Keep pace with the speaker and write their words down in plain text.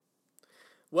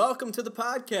Welcome to the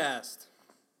podcast.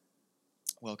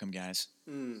 Welcome, guys.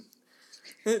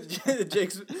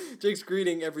 Jake's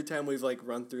greeting every time we've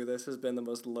run through this has been the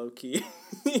most low key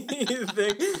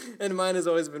thing, and mine has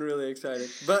always been really exciting.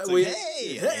 But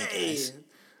Hey.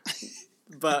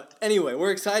 But anyway,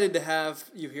 we're excited to have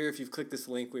you here. If you've clicked this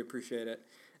link, we appreciate it.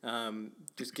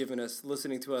 Just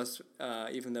listening to us,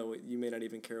 even though you may not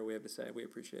even care what we have to say, we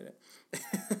appreciate it.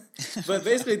 But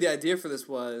basically, the idea for this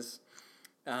was,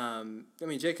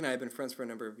 Jake and I have been friends for a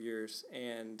number of years,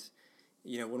 and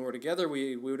when we're together,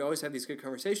 we would always have these good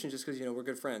conversations just because we're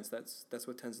good friends. That's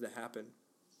what tends to happen.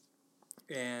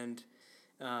 And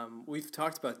we've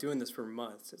talked about doing this for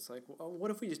months. It's like, well,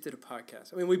 what if we just did a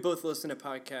podcast? I mean, we both listen to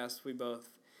podcasts. We both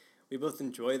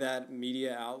enjoy that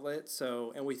media outlet.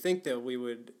 So, and we think that we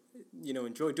would,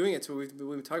 enjoy doing it. So we've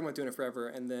been talking about doing it forever.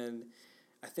 And then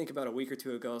I think about a week or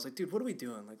two ago, I was like, dude, what are we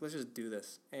doing? Let's just do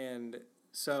this. And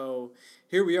so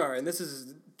here we are. And this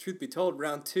is, truth be told,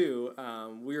 round 2.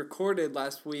 We recorded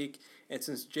last week. And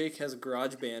since Jake has a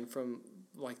GarageBand from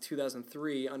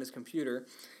 2003 on his computer,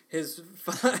 his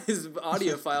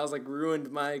audio files ruined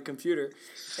my computer,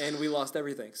 and we lost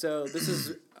everything. So this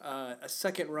is a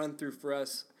second run through for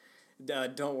us.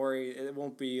 Don't worry, it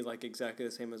won't be exactly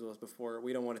the same as it was before.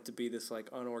 We don't want it to be this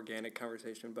unorganic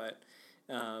conversation, but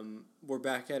we're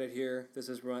back at it here. This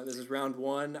is round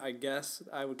 1, I guess.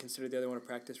 I would consider the other one a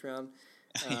practice round.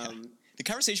 The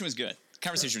conversation was good. The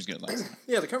conversation was good last time.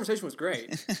 Yeah, the conversation was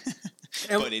great.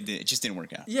 But it just didn't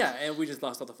work out. Yeah, and we just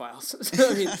lost all the files.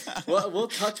 So, we'll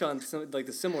touch on some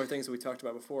the similar things that we talked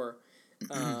about before,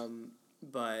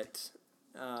 but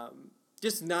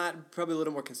just not probably a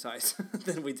little more concise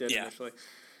than we did initially.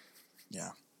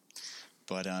 Yeah,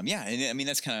 but and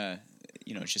that's kind of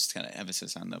just kind of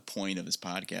emphasis on the point of this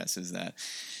podcast is that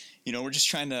we're just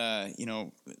trying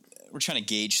to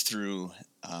gauge through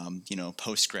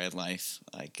post grad life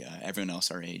like everyone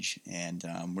else our age, and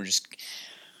we're just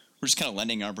kind of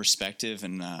lending our perspective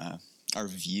and our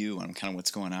view on kind of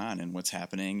what's going on and what's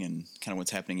happening and kind of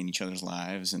what's happening in each other's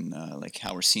lives and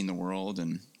how we're seeing the world,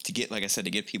 and to get, like I said,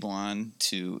 to get people on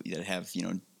that have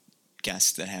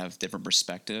guests that have different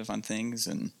perspective on things,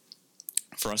 and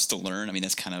for us to learn. I mean,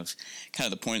 that's kind of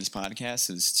the point of this podcast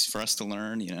is for us to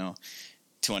learn,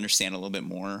 to understand a little bit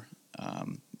more.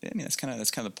 That's kind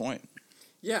of the point.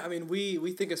 Yeah, I mean,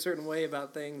 we think a certain way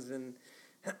about things, and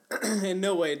in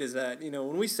no way does that,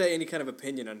 when we say any kind of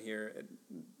opinion on here,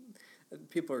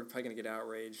 people are probably going to get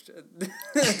outraged.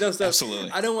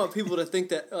 Absolutely. I don't want people to think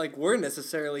that, we're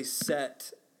necessarily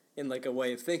set in, a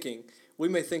way of thinking. We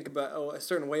may think about a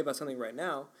certain way about something right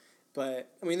now,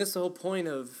 but, that's the whole point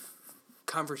of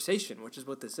conversation, which is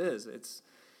what this is. It's,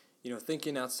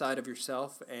 thinking outside of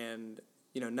yourself and,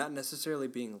 not necessarily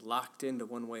being locked into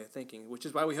one way of thinking, which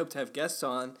is why we hope to have guests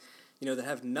on, that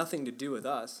have nothing to do with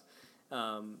us.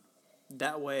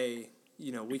 That way,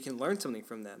 we can learn something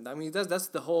from them. I mean, that's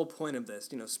the whole point of this,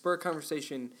 spur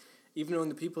conversation, even on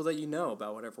the people that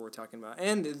about whatever we're talking about.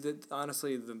 And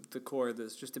honestly, the core of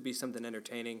this, just to be something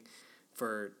entertaining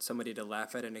for somebody to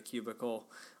laugh at in a cubicle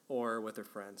or with their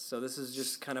friends. So this is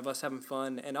just kind of us having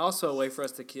fun, and also a way for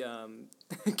us to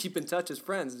keep in touch as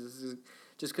friends. This is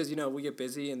just because, we get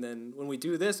busy, and then when we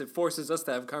do this, it forces us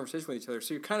to have a conversation with each other.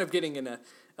 So you're kind of getting in a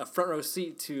front row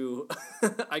seat to,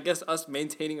 I guess, us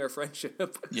maintaining our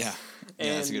friendship. Yeah,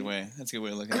 that's a good way. That's a good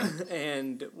way of looking at it.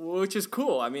 And which is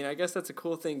cool. I mean, I guess that's a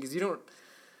cool thing because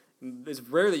it's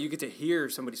rare that you get to hear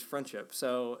somebody's friendship.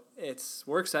 So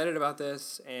we're excited about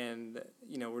this, and,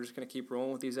 we're just going to keep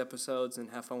rolling with these episodes and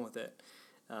have fun with it.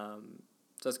 So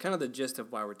it's kind of the gist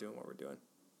of why we're doing what we're doing.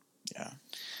 Yeah.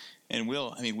 And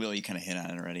Will, you kind of hit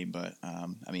on it already, but, I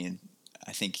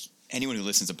think anyone who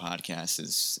listens to podcasts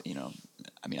is,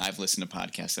 I've listened to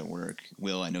podcasts at work.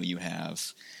 Will, I know you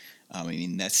have.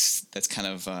 That's kind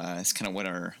of what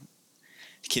our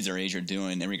kids our age are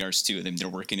doing in regards to them. They're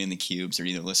working in the cubes. They're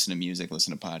either listening to music,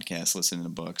 listening to podcasts, listening to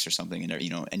books or something. And,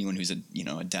 anyone who's a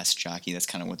desk jockey, that's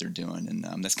kind of what they're doing.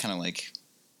 And that's kind of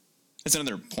that's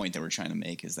another point that we're trying to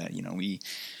make is that,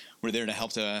 we're there to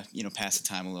help to, pass the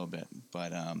time a little bit.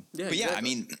 But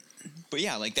exactly.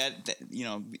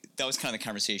 That was kind of the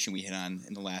conversation we hit on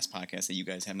in the last podcast that you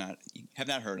guys have not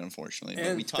heard, unfortunately. And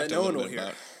but we talked that no one will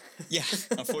hear. Yeah,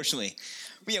 unfortunately.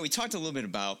 But yeah, we talked a little bit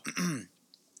about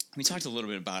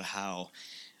how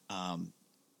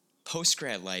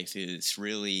post-grad life is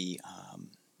really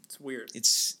it's weird.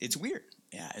 It's weird.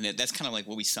 Yeah, and that's kind of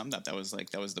what we summed up.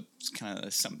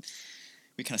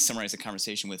 We kind of summarized the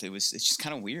conversation with it's just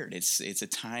kind of weird. It's a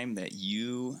time that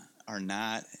you are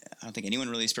not, I don't think anyone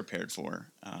really is prepared for.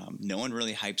 No one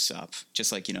really hypes up.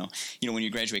 Just like, when you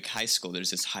graduate high school,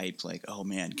 there's this hype like, oh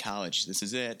man, college, this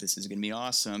is it. This is going to be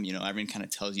awesome. Everyone kind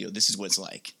of tells you, this is what it's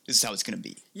like. This is how it's going to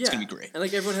be. Yeah. It's going to be great. And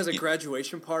like everyone has a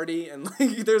graduation party, and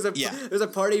like there's a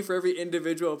party for every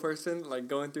individual person like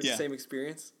going through the same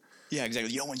experience. Yeah,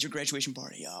 exactly. When's your graduation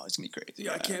party? Oh, it's going to be crazy.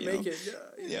 Yeah, I can't make it.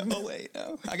 Yeah. Oh, wait.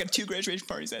 No. I got 2 graduation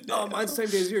parties that day. Oh, mine's the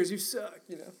same day as yours. You suck,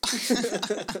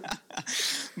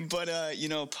 But,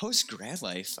 post-grad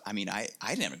life, I mean, I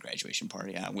didn't have a graduation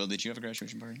party. Will, did you have a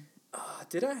graduation party?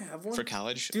 Did I have one? For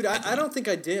college? Dude, I don't think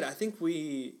I did. I think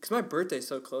because my birthday's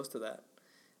so close to that.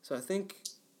 So I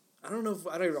don't know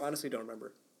I honestly don't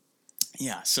remember.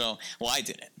 Yeah, I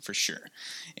did it for sure,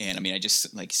 and I mean, I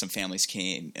just like some family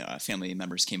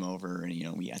members came over, and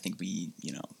I think we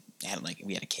had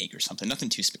a cake or something, nothing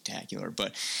too spectacular,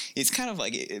 but it's kind of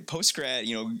like post grad,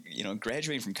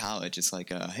 graduating from college. It's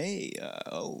like, hey,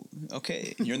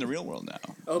 okay, you're in the real world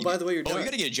now. By the way, you're done. You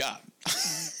got to get a job.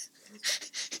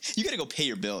 You got to go pay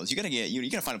your bills. You got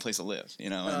to find a place to live. Hey,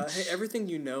 everything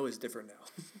is different now.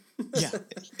 Yeah,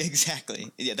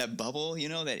 exactly. Yeah, that bubble,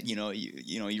 that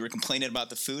you were complaining about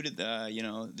the food at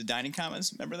the dining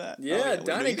commons. Remember that? Yeah,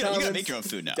 dining commons. You gotta make your own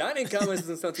food now. Dining commons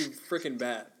doesn't sound too freaking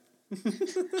bad.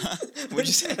 What'd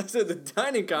you say? I said the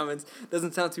dining commons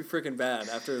doesn't sound too freaking bad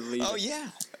after leaving. Oh yeah.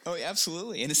 Oh,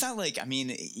 absolutely. And it's not like, I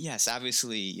mean, yes,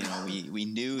 obviously, we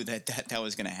knew that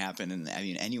was going to happen. And I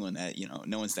mean, anyone that,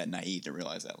 no one's that naive to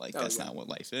realize that, like, that's not what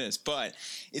life is. But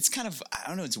it's kind of, I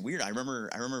don't know, it's weird. I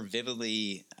remember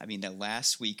vividly, I mean, that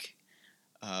last week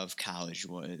of college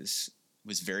was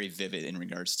very vivid in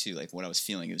regards to, like, what I was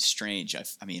feeling. It was strange.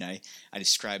 I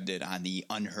described it on the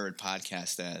Unheard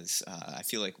podcast as, I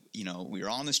feel like, we were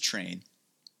all on this train.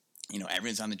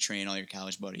 Everyone's on the train, all your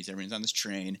college buddies, everyone's on this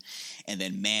train. And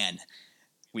then, man,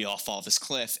 we all fall off this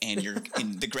cliff, and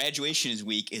and the graduation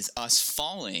week is us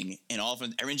falling, and all of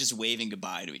them, everyone's just waving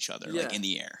goodbye to each other, like in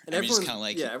the air. And everyone's kind of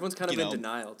like, everyone's kind of in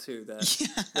denial too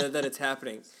that it's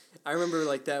happening. I remember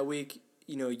like that week,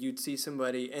 you'd see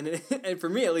somebody, and for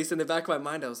me at least, in the back of my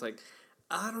mind, I was like,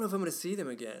 I don't know if I'm going to see them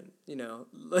again.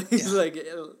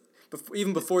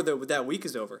 Even before that week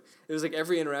is over, it was like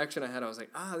every interaction I had, I was like,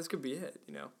 this could be it.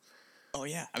 Oh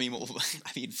yeah, I mean,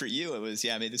 for you, it was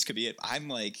this could be it. I'm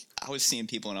like, I was seeing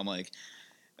people, and I'm like,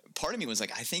 part of me was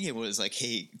like, I think it was like,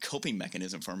 hey, coping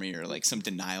mechanism for me, or like some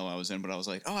denial I was in, but I was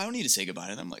like, I don't need to say goodbye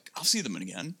to them. Like, I'll see them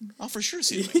again. I'll for sure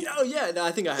see them again. Oh yeah, no,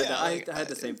 I think I had that. I had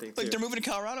the same thing too. Like, they're moving to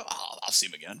Colorado. I'll see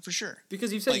them again for sure.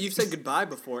 Because you've said goodbye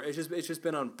before. It's just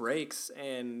been on breaks,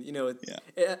 and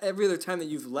every other time that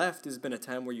you've left has been a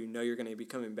time where you're going to be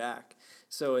coming back.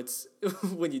 So it's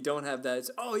when you don't have that,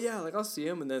 it's like I'll see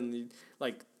him, and then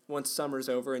once summer's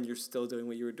over and you're still doing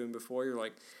what you were doing before, you're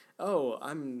like,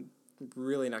 I'm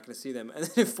really not going to see them, and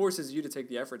then it forces you to take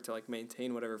the effort to like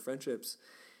maintain whatever friendships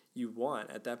you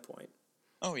want at that point.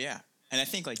 Oh yeah, and I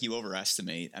think like you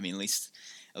overestimate. I mean, at least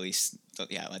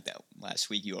like that last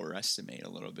week, you overestimate a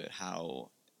little bit how,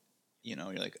 you're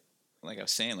like I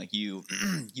was saying, like you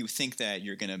think that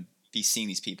you're going to be seeing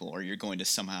these people, or you're going to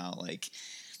somehow like,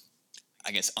 I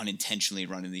guess, unintentionally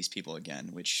run into these people again,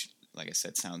 which, like I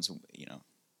said, sounds,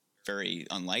 very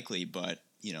unlikely, but,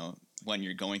 when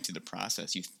you're going through the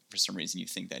process, for some reason, you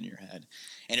think that in your head.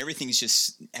 And everything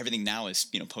now is,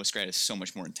 post-grad is so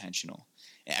much more intentional.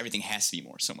 Everything has to be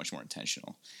so much more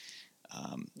intentional.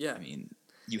 I mean,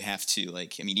 you have to,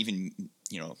 like, I mean, even,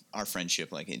 our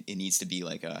friendship, like, it needs to be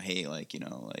like hey, like,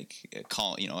 like a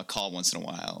call once in a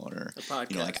while, or, a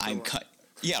podcast,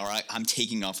 I'm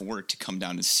taking off work to come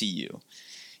down to see you.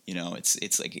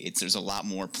 There's a lot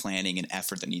more planning and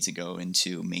effort that needs to go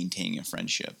into maintaining a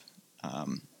friendship.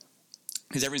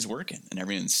 Because everyone's working, and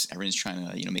everyone's trying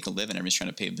to, make a living, everyone's trying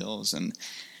to pay bills, and,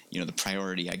 the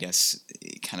priority, I guess,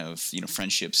 kind of,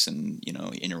 friendships and,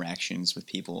 interactions with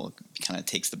people kind of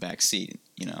takes the back seat,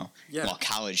 While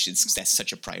college, that's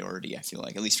such a priority, I feel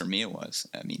like. At least for me it was.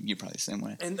 I mean, you're probably the same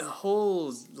way. And the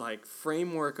whole, like,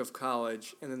 framework of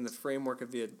college and then the framework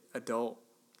of the adult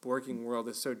working world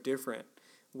is so different,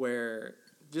 where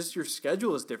just your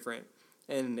schedule is different,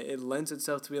 and it lends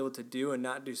itself to be able to do and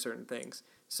not do certain things.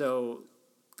 So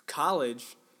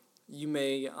college, you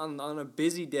may, on a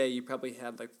busy day, you probably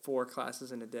had like 4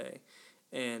 classes in a day,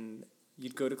 and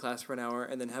you'd go to class for an hour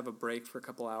and then have a break for a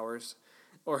couple hours,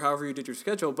 or however you did your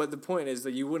schedule. But the point is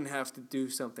that you wouldn't have to do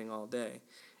something all day,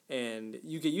 and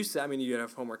you get used to that. I mean, you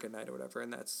have homework at night or whatever,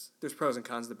 and there's pros and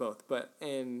cons to both.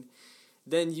 And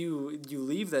then you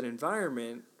leave that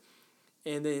environment,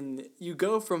 and then you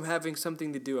go from having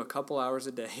something to do a couple hours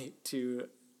a day to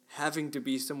having to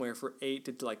be somewhere for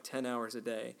 8 to like 10 hours a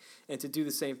day and to do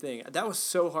the same thing. That was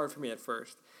so hard for me at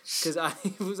first because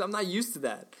I'm not used to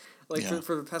that. Like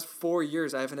for the past 4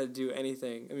 years, I haven't had to do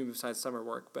anything. I mean, besides summer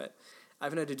work, but I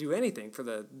haven't had to do anything for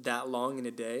that long in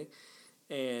a day.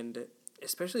 And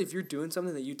especially if you're doing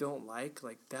something that you don't like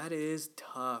that is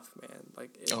tough, man.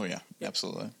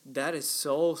 Absolutely. That is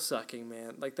soul sucking,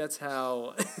 man. Like that's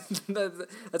how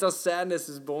that's how sadness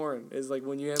is born. Is like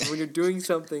when you're doing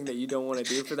something that you don't want to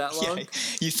do for that long. Yeah,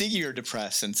 you think you're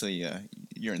depressed until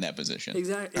you're in that position.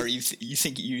 Exactly. Or you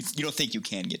think you don't think you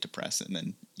can get depressed, and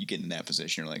then you get in that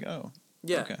position. You're like, oh,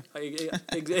 yeah, okay.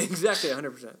 Exactly,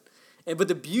 100%. But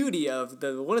the beauty of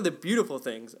one of the beautiful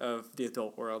things of the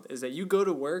adult world is that you go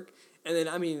to work, and then,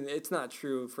 I mean, it's not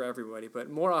true for everybody, but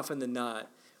more often than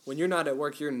not, when you're not at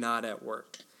work, you're not at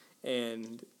work.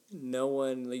 And no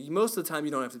one, like, most of the time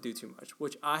you don't have to do too much,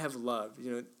 which I have loved.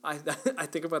 You know, I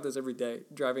think about this every day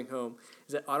driving home,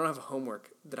 is that I don't have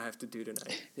homework that I have to do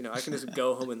tonight. You know, I can just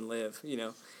go home and live, you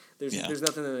know. There's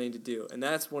nothing that I need to do. And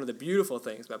that's one of the beautiful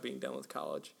things about being done with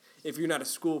college. If you're not a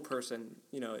school person,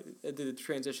 you know, the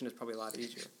transition is probably a lot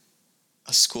easier.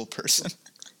 A school person?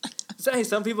 So, hey,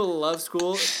 some people love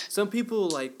school. Some people,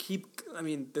 like,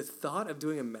 the thought of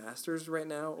doing a master's right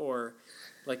now or,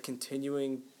 like,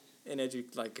 continuing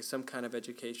some kind of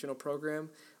educational program,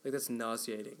 like, that's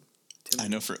nauseating to me. I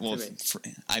know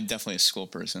I'm definitely a school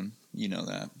person. You know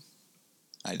that.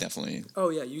 I definitely... Oh,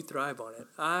 yeah, you thrive on it.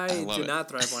 I do not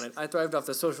thrive on it. I thrived off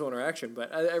the social interaction,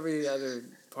 but every other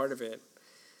part of it,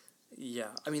 yeah.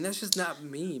 I mean, that's just not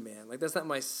me, man. Like, that's not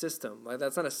my system. Like,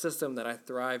 that's not a system that I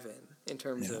thrive in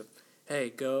terms of,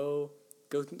 hey, go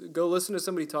listen to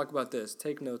somebody talk about this,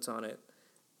 take notes on it,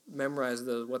 memorize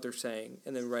what they're saying,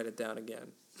 and then write it down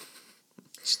again.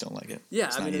 Just don't like it. Yeah,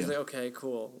 it's like, okay,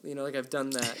 cool. You know, like, I've done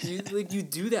that. You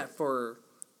do that for,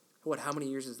 how many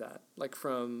years is that? Like,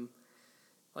 from...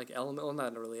 like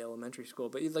not really elementary school,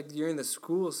 but you're in the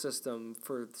school system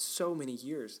for so many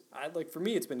years. For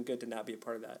me, it's been good to not be a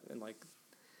part of that, and like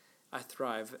I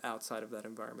thrive outside of that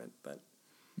environment. But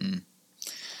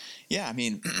yeah, I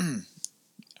mean,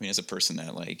 as a person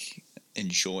that like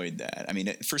enjoyed that, I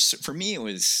mean, for me, it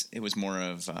was more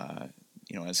of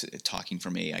as talking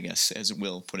for me, I guess, as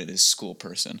Will put it, as school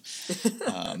person.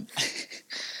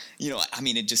 I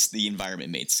mean, the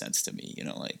environment made sense to me,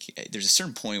 like there's a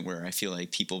certain point where I feel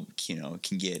like people,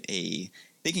 can get a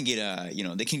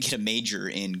major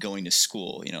in going to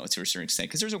school, to a certain extent,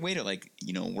 because there's a way to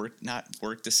not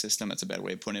work the system. That's a bad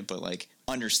way of putting it, but like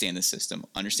understand the system,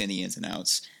 understand the ins and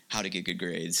outs, how to get good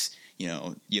grades. You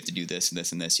have to do this and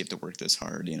this and this. You have to work this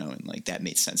hard, and like that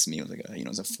made sense to me. It was like it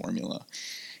was a formula,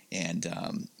 and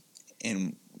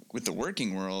with the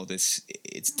working world, it's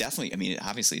definitely, I mean,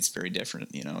 obviously it's very different,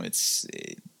 it's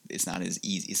not as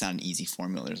easy. It's not an easy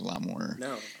formula. There's a lot more,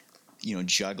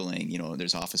 juggling,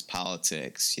 there's office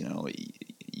politics, you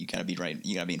gotta be right.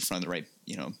 You gotta be in front of the right,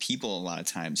 people a lot of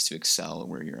times to excel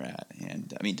where you're at.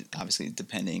 And I mean, obviously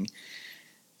depending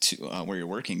to where you're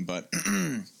working, but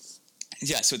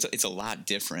yeah, so it's a lot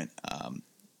different.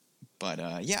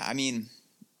 Yeah, I mean,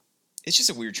 it's just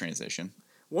a weird transition.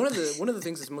 One of the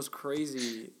things that's most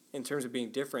crazy in terms of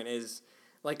being different is,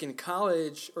 like, in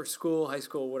college or school, high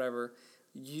school, whatever,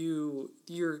 you're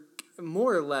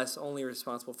more or less only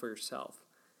responsible for yourself.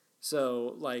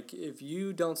 So, like, if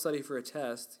you don't study for a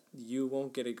test, you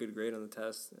won't get a good grade on the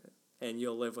test, and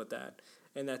you'll live with that,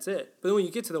 and that's it. But then when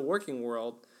you get to the working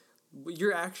world,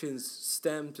 your actions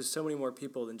stem to so many more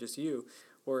people than just you.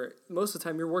 Or most of the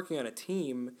time you're working on a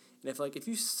team, and if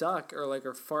you suck or like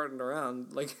are farting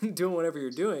around, like doing whatever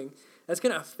you're doing, that's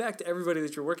gonna affect everybody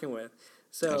that you're working with.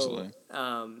 So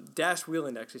Dash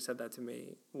Wheeland actually said that to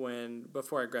me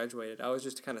before I graduated. I was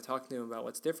just kind of talking to him about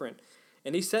what's different,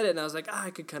 and he said it, and I was like, I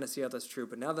could kind of see how that's true.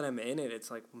 But now that I'm in it, it's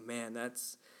like, man,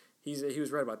 he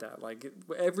was right about that. Like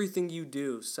everything you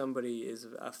do, somebody is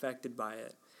affected by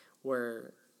it.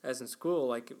 Whereas in school,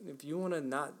 like if you want to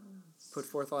not put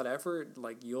forth a lot of effort,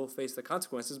 like you'll face the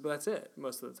consequences, but that's it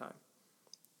most of the time.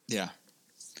 Yeah.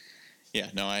 Yeah.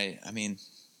 No, I mean,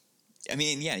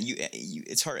 yeah, you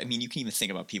it's hard. I mean, you can even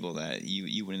think about people that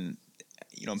you wouldn't,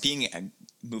 being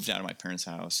moved out of my parents'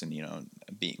 house and,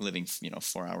 living,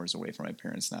 4 hours away from my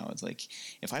parents now. It's like,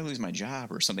 if I lose my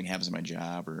job or something happens to my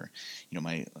job or,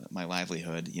 my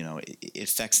livelihood, it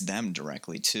affects them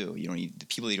directly too. The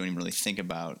people you don't even really think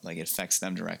about, like it affects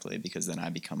them directly because then I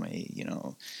become a,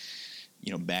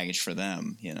 baggage for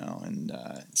them, and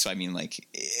so I mean, like,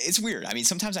 it's weird. I mean,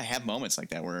 sometimes I have moments like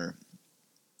that where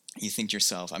you think to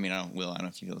yourself, I mean, I don't know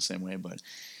if you feel the same way, but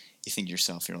you think to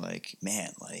yourself, you're like,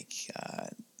 man, like,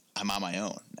 I'm on my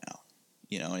own now,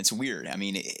 and it's weird. I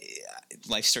mean,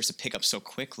 life starts to pick up so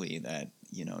quickly that,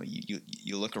 you know,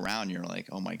 you look around and you're like,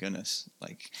 oh my goodness.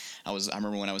 Like I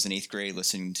remember when I was in 8th grade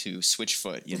listening to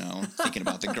Switchfoot, you know, thinking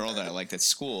about the girl that I liked at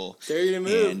school. Dare you to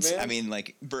move, and man. I mean,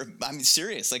 like,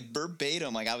 serious, like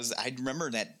verbatim. Like I remember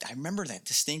that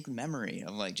distinct memory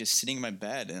of like just sitting in my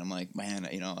bed and I'm like, man,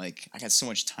 you know, like I got so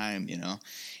much time, you know,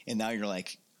 and now you're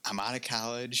like, I'm out of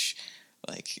college.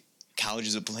 Like college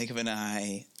is a blink of an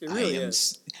eye. It really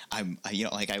is.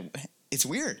 It's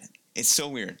weird. It's so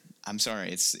weird. I'm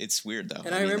sorry. It's weird though.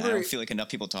 And I remember, I don't feel like enough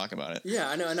people talk about it. Yeah,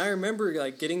 I know. And I remember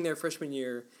like getting there freshman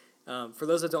year. For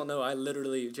those that don't know,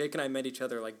 Jake and I met each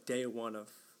other like day one of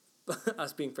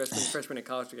us being freshmen in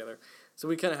college together. So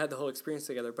we kind of had the whole experience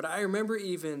together. But I remember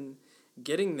even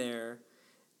getting there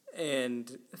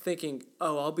and thinking,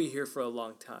 oh, I'll be here for a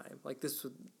long time. Like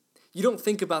you don't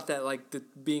think about that, like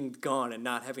being gone and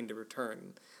not having to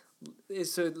return.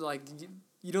 So like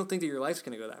you don't think that your life's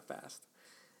going to go that fast.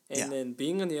 And then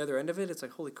being on the other end of it, it's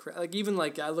like, holy crap. Like, even,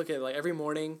 like, I look at, like, every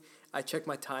morning, I check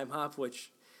my time hop,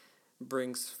 which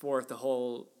brings forth a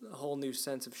whole new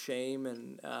sense of shame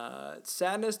and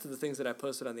sadness to the things that I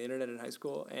posted on the internet in high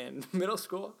school and middle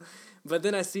school. But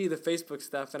then I see the Facebook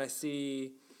stuff, and I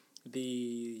see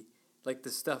the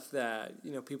stuff that,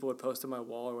 you know, people would post on my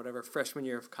wall or whatever, freshman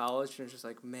year of college, and it's just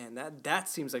like, man, that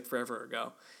seems like forever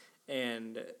ago.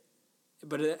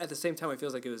 But at the same time, it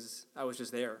feels like I was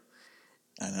just there.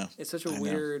 I know. It's such a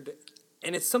weird,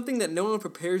 and it's something that no one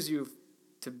prepares you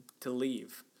to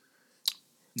leave.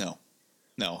 No,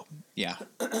 yeah.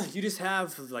 You just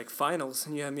have like finals,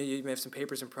 and you may have some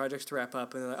papers and projects to wrap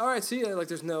up, and they're like, all right, see ya. Like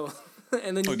there's no,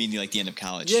 and then. Oh, you mean like the end of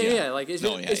college? Yeah. Like it's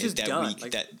just that done. week,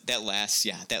 like, that last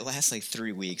like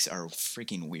 3 weeks are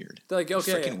freaking weird. They're like,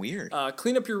 okay, freaking weird.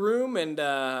 Clean up your room and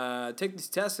take these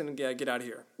tests and get out of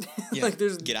here. Yeah, like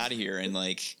get out of here and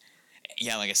like.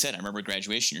 Yeah, like I said, I remember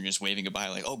graduation. You're just waving goodbye,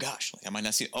 like, "Oh gosh, like, I might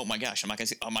not see. Oh my gosh, I'm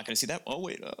not gonna see that. Oh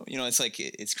wait, you know, it's like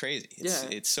it's crazy.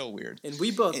 It's so weird." And we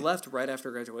both left right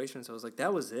after graduation, so I was like,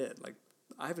 "That was it." Like,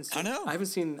 I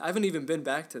haven't even been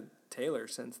back to Taylor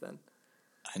since then.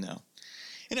 I know,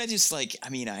 and I just like, I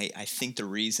mean, I think the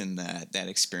reason that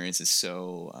experience is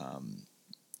so,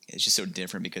 it's just so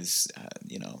different because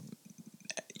you know,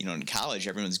 in college,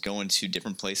 everyone's going to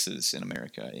different places in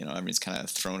America. You know, everyone's kind of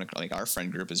thrown, like our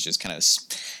friend group is just kind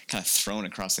of thrown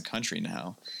across the country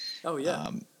now. Oh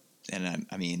yeah. And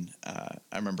I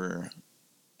remember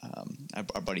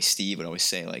our buddy Steve would always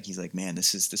say, like, he's like, man,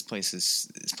 this place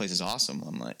is awesome.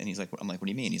 I'm like, what do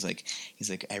you mean? He's like,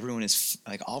 everyone is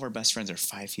like, all of our best friends are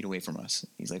 5 feet away from us.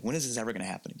 He's like, when is this ever going to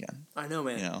happen again? I know,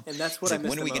 man. You know, and that's what I miss.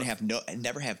 When are we going to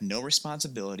never have no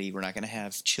responsibility? We're not going to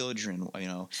have children, you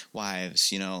know,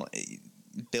 wives, you know,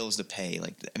 bills to pay.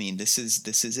 Like, I mean, this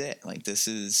is it. Like, this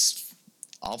is,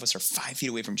 all of us are 5 feet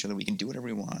away from each other. We can do whatever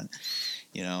we want,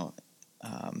 you know.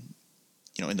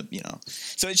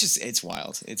 So it's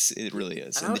wild. It really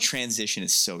is. And the transition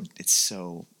is so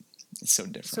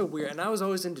different. So weird. And I was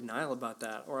always in denial about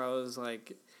that, or I was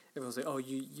like, everyone's like, oh,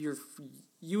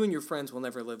 you and your friends will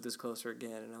never live this closer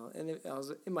again. And I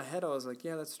was in my head, I was like,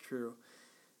 yeah, that's true.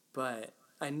 But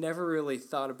I never really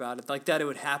thought about it like that it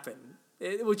would happen,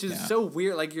 which is so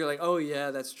weird. Like, you're like, oh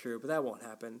yeah, that's true, but that won't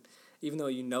happen. Even though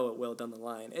you know it will down the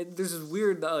line. There's this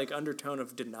weird like undertone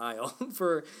of denial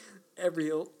for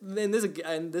and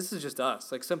this is just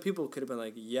us. Like, some people could have been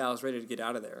like, yeah, I was ready to get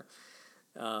out of there.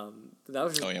 But that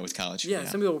was just, with college. Yeah,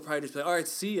 some people would probably just be like, all right,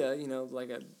 see ya. You know, like,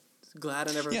 glad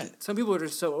I never. Yeah. Some people are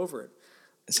just so over it.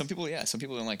 Some people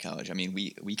don't like college. I mean,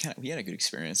 we had a good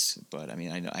experience, but I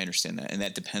mean, I understand that, and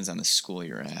that depends on the school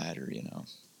you're at, or, you know,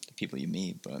 the people you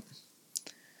meet. But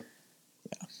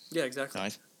yeah. Yeah, exactly.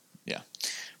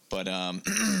 But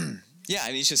yeah,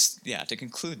 I mean, it's just, to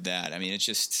conclude that, I mean, it's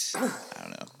just, I don't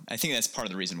know. I think that's part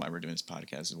of the reason why we're doing this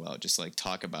podcast as well. Just like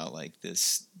talk about like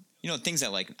this, you know, things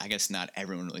that like, I guess not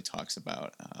everyone really talks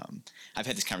about. I've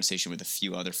had this conversation with a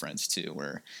few other friends too,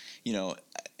 where, you know,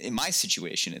 in my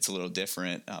situation, it's a little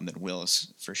different than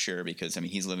Will's for sure, because I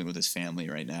mean, he's living with his family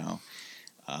right now.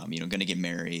 You know, going to get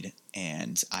married,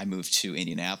 and I moved to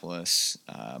Indianapolis,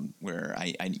 where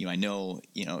I know,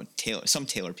 you know, some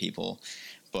Taylor people,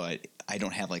 but I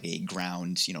don't have like a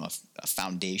ground, you know, a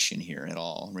foundation here at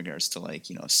all in regards to like,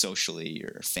 you know, socially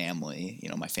or family. You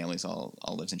know, my family's all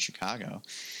lives in Chicago.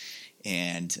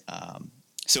 And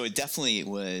so it definitely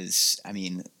was, I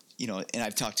mean, you know, and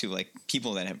I've talked to like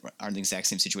people that are in the exact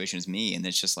same situation as me, and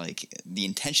it's just like the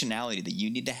intentionality that you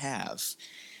need to have,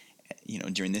 you know,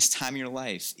 during this time of your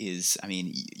life is, I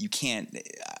mean, you can't,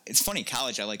 it's funny,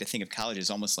 college, I like to think of college as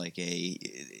almost like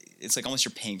it's like almost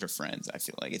you're paying for friends. I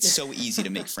feel like it's so easy to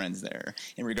make friends there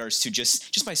in regards to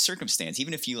just by circumstance,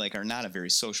 even if you like are not a very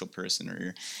social person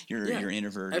or you're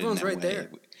introverted. Everyone's in that right way, there.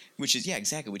 which is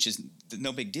exactly, which is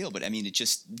no big deal. But I mean, it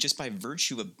just by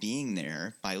virtue of being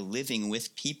there, by living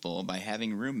with people, by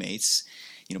having roommates,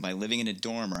 by living in a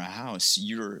dorm or a house,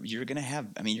 you're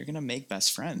gonna make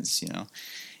best friends,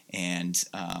 and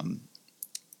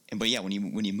but yeah, when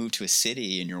you move to a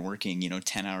city and you're working,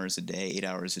 10 hours a day, 8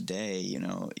 hours a day, you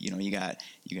got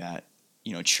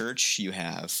church, you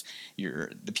have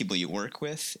the people you work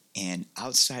with, and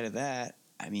outside of that,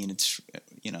 I mean, it's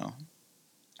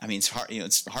hard.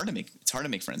 It's hard to make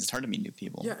friends. It's hard to meet new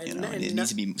people. Yeah, and it needs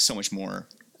to be so much more.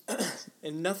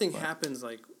 And nothing happens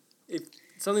like if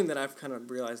something that I've kind of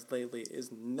realized lately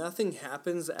is nothing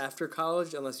happens after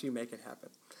college unless you make it happen.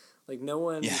 Like no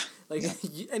one,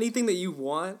 anything that you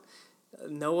want,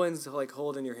 no one's like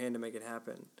holding your hand to make it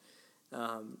happen.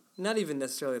 Not even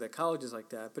necessarily that college is like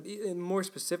that, but more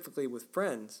specifically with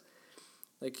friends.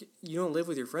 Like you don't live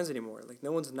with your friends anymore. Like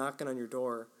no one's knocking on your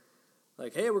door.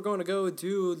 Like, hey, we're going to go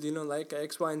do like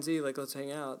X, Y, and Z. Like let's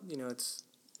hang out.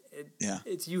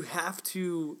 It's you have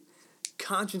to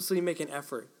consciously make an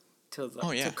effort to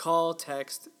to call,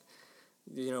 text,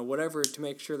 whatever to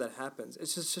make sure that happens.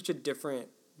 It's just such a different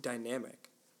dynamic.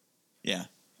 Yeah,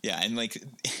 and like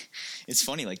it's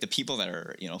funny, like the people that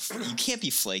are you can't be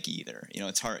flaky either.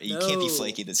 It's hard. You can't be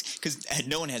flaky because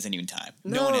no one has any time.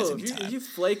 No one has any time. If you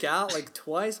flake out like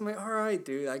twice, I'm like, all right,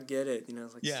 dude, I get it.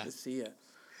 It's like see ya.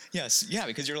 Yes, yeah,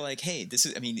 because you're like, hey, this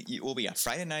is. I mean, we got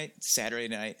Friday night, Saturday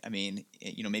night. I mean,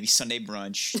 maybe Sunday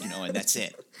brunch. And that's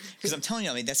it. Because I'm telling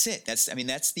you, I mean, that's it.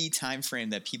 That's the time frame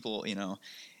that people,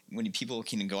 when people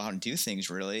can go out and do things.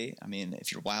 Really, I mean,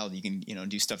 if you're wild, you can,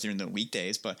 do stuff during the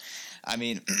weekdays. But I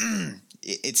mean,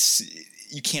 it's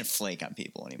you can't flake on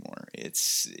people anymore.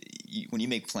 It's when you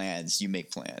make plans,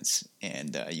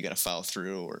 and you got to follow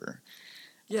through or.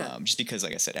 Yeah. Just because,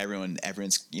 like I said, everyone's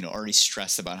already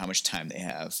stressed about how much time they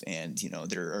have, and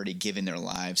they're already giving their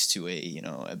lives to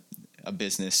a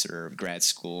business or grad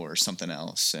school or something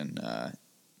else, and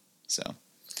so.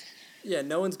 Yeah,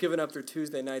 no one's giving up their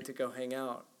Tuesday night to go hang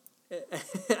out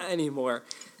anymore.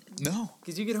 No,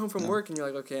 because you get home from work and you're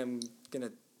like, okay, I'm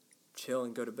gonna chill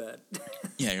and go to bed.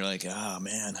 Yeah, you're like, oh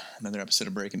man, another episode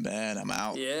of Breaking Bad. I'm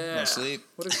out. Yeah, no sleep.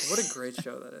 What a great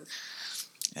show that is.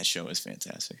 That show is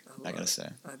fantastic. I gotta say,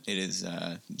 it is.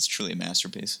 It's truly a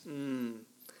masterpiece.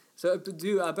 So,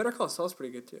 dude, Better Call Saul's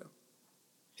pretty good too.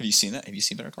 Have you seen that? Have you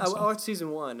seen Better Call Saul? I watched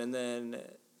season 1, and then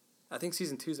I think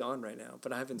season 2's on right now,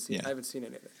 but I haven't seen any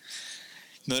of it.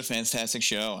 Another fantastic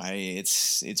show.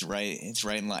 It's right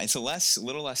in line. It's a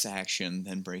little less action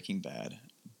than Breaking Bad,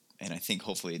 and I think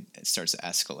hopefully it starts to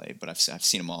escalate. But I've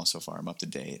seen them all so far. I'm up to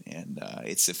date, and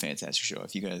it's a fantastic show.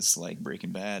 If you guys like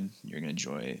Breaking Bad, you're gonna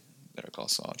enjoy Better Call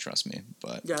Saul, trust me.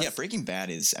 But Breaking Bad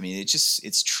is. I mean,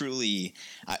 it's truly.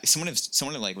 Someone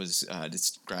was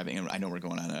describing. I know we're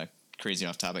going on a crazy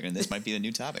off topic, and this might be a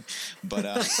new topic, but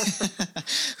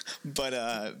but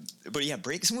yeah,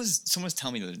 Someone was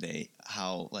telling me the other day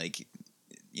how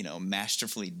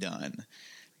masterfully done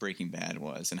Breaking Bad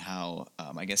was, and how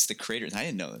I guess the creators. I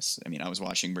didn't know this. I mean, I was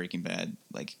watching Breaking Bad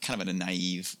kind of at a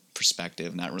naive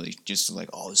perspective, not really just like,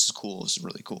 oh, this is cool, this is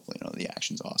really cool. The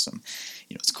action's awesome.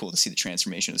 It's cool to see the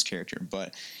transformation of this character.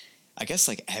 But I guess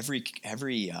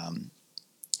every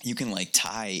you can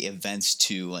tie events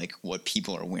to what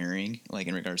people are wearing,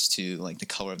 in regards to the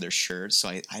color of their shirts. So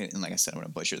and like I said, I'm gonna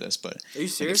butcher this, but are you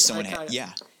serious? I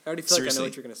already feel like I know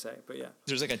what you're gonna say, but yeah.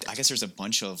 There's I guess there's a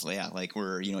bunch of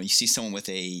where you see someone with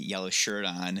a yellow shirt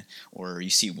on, or you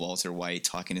see Walter White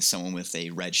talking to someone with a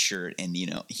red shirt, and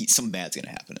something bad's gonna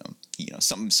happen to him.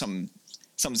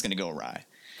 Something's gonna go awry.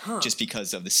 Just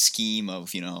because of the scheme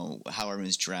of how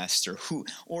everyone's dressed,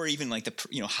 or even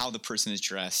how the person is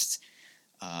dressed.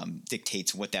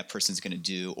 Dictates what that person's going to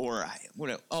do, or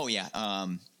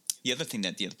the other thing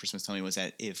that the other person was telling me was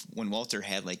that when Walter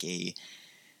had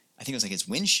I think it was his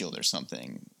windshield or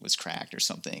something was cracked or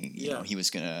something, he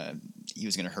was gonna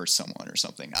hurt someone or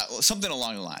something, something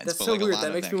along the lines. That's so weird.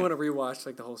 That makes me want to rewatch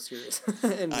the whole series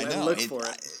and look for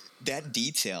it. That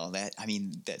detail, that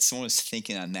someone was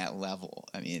thinking on that level.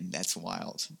 I mean, that's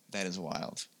wild. That is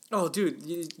wild. Oh, dude,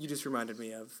 you just reminded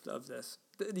me of this.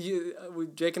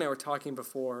 Jake and I were talking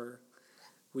before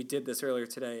we did this earlier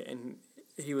today, and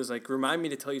he was like, remind me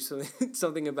to tell you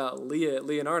something about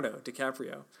Leonardo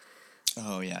DiCaprio.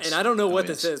 Oh, yes. And I don't know what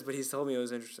this is, but he's told me it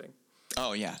was interesting.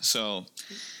 Oh, yeah. So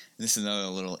this is another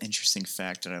little interesting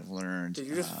fact that I've learned. Dude,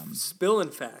 you're just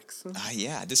spilling facts.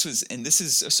 Yeah.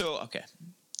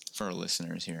 For our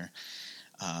listeners here,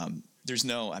 there's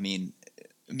no,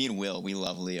 me and Will, we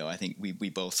love Leo. I think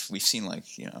we've seen like,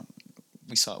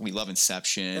 we love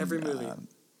Inception. Every movie.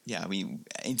 Yeah,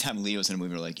 anytime Leo's in a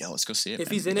movie, we're like, yo, let's go see it. If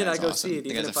man. he's in The it, I guy's go awesome. see it, The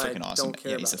even guy's if a I freaking awesome. don't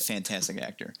care Yeah, he's a about it. fantastic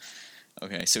actor.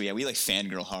 Okay, so yeah, we like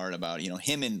fangirl hard about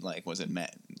him and like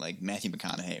Matthew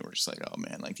McConaughey. We're just like, oh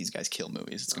man, like these guys kill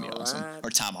movies. It's gonna be awesome. Alright. Or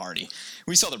Tom Hardy.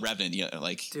 We saw The Revenant,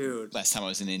 Dude. last time I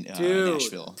was in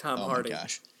Nashville. Tom oh Hardy. my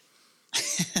gosh.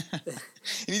 I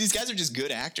mean, these guys are just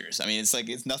good actors. I mean,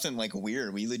 it's nothing like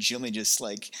weird. We legitimately just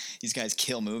like these guys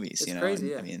kill movies. It's crazy.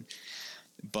 Yeah. I mean,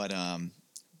 but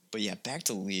yeah, back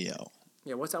to Leo.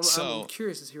 Yeah. I'm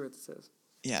curious to hear what this is.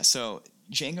 Yeah, so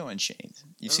Django Unchained.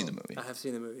 You've seen the movie. I have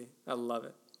seen the movie. I love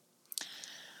it.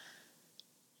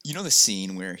 You know the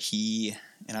scene where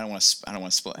and I don't want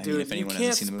to spoil. I mean, if anyone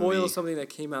hasn't seen the movie, you can't spoil something that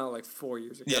came out like 4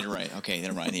 years ago. Yeah, you're right. Okay,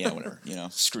 then right. Yeah, whatever.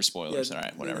 Screw spoilers. Yeah, all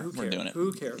right, whatever. We're doing it.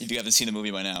 Who cares? If you haven't seen the movie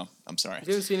by now, I'm sorry. If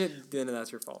you haven't seen it, then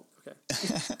that's your fault. Okay.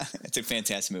 It's a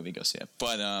fantastic movie. Go see it.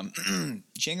 But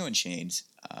Django Unchained,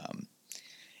 and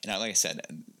like I said,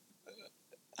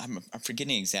 I'm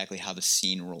forgetting exactly how the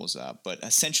scene rolls up, but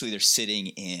essentially they're sitting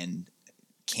in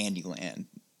Candyland,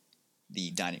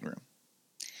 the dining room,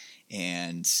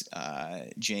 and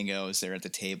Django is there at the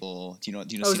table. Do you know?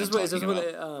 Is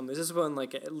this when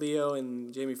like Leo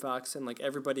and Jamie Foxx and like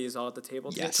everybody is all at the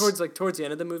table? Yes. Towards the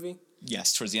end of the movie.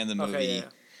 Yes, towards the end of the movie. Okay, yeah.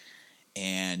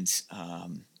 And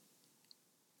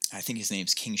I think his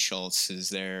name's King Schultz is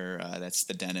there. That's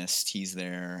the dentist. He's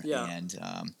there. Yeah.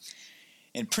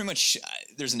 And pretty much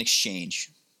there's an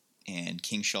exchange, and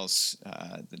King Schultz,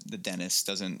 the dentist,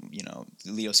 doesn't,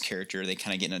 Leo's character, they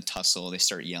kind of get in a tussle. They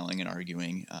start yelling and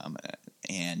arguing.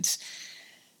 And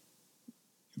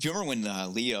if you remember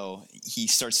when Leo, he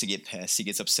starts to get pissed, he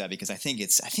gets upset because I think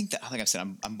that, like I said,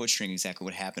 I'm butchering exactly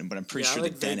what happened, but I'm pretty sure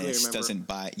the dentist doesn't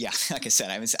buy. Yeah, like I said,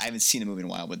 I haven't seen the movie in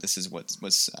a while, but this is what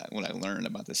I learned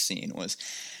about this scene was,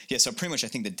 yeah. So pretty much, I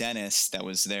think the dentist that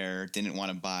was there didn't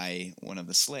want to buy one of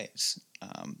the slaves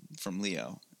from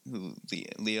Leo.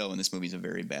 Leo in this movie is a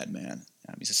very bad man.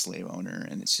 He's a slave owner,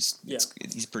 and it's just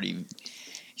he's pretty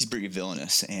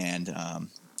villainous, and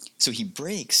so he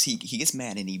gets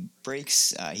mad and he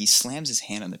breaks, he slams his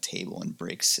hand on the table and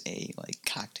breaks a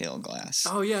cocktail glass.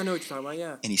 Oh yeah, I know what you're talking about.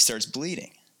 Yeah, and he starts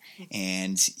bleeding.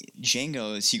 And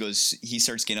he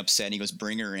starts getting upset, and he goes,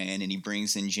 bring her in, and he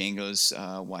brings in Django's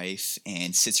wife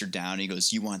and sits her down, and he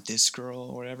goes, you want this girl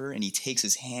or whatever? And he takes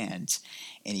his hand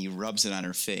and he rubs it on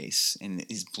her face, and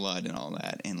his blood and all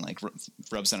that, and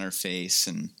rubs on her face,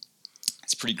 and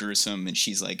it's pretty gruesome, and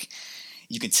she's like,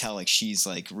 you can tell she's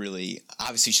really,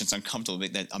 obviously she's uncomfortable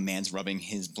that a man's rubbing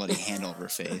his bloody hand over her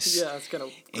face. Yeah, it's kind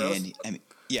of gross.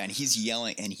 And he's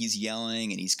yelling, and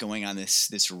he's going on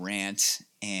this rant,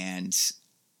 and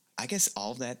I guess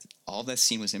all that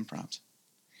scene was improv.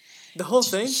 The whole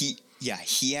thing?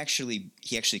 He actually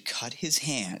cut his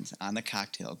hand on the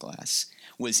cocktail glass,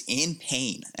 was in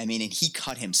pain. I mean, and he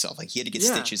cut himself. He had to get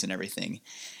stitches and everything.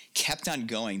 Kept on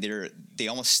going. They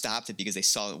almost stopped it because they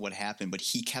saw what happened, but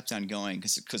he kept on going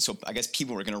because I guess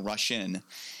people were going to rush in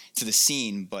to the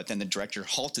scene, but then the director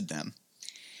halted them.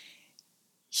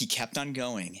 He kept on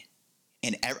going,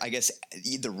 and I guess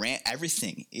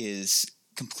everything is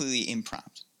completely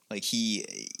impromptu.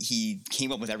 He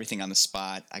came up with everything on the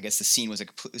spot. I guess the scene was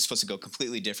supposed to go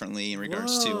completely differently in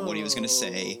regards to what he was going to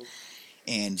say,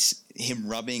 and him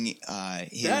rubbing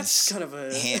his that's kind of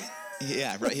a hand.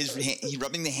 Yeah, he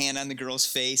rubbing the hand on the girl's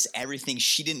face. Everything.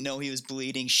 She didn't know he was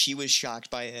bleeding. She was shocked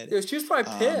by it. Yeah, she was probably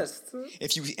pissed.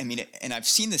 And I've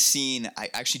seen the scene. I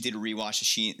actually did rewatch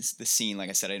the scene. Like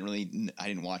I said, I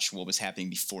didn't watch what was happening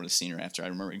before the scene or after. I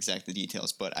remember exactly the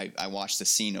details, but I watched the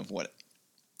scene of what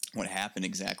happened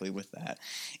exactly with that,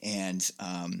 and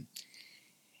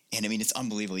I mean, it's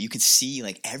unbelievable. You can see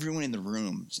everyone in the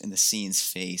room in the scene's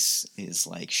face is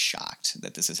shocked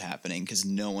that this is happening because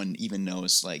no one even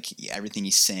knows everything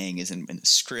he's saying is in the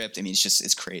script. I mean,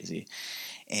 it's crazy.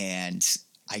 And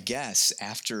I guess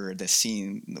after the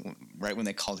scene, right when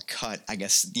they called cut, I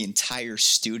guess the entire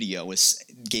studio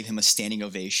gave him a standing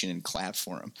ovation and clapped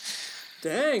for him.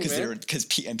 Dang, man. Because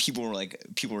people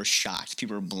were shocked.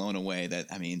 People were blown away that,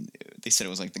 I mean, they said it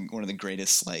was one of the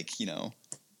greatest, I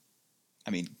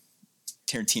mean,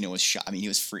 Tarantino was shocked. I mean, he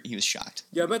was shocked.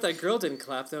 Yeah, I bet that girl didn't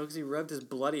clap though because he rubbed his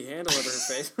bloody hand all over her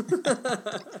face.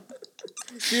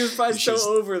 She was probably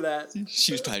over that.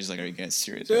 She was probably just are you guys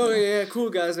serious? So, yeah, cool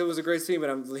guys. It was a great scene,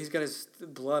 but he's got his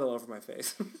blood all over my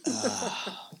face.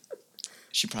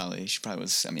 She probably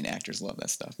was. I mean, actors love that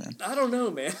stuff, man. I don't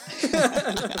know, man.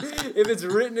 If it's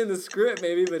written in the script,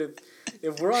 maybe, but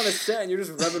if we're on a set and you're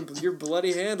just rubbing your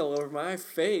bloody hand all over my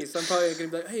face, I'm probably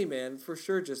going to be like, hey, man, for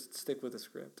sure, just stick with the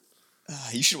script.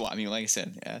 You should watch. I mean, like I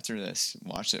said, after this,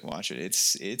 watch it. Watch it.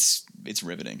 It's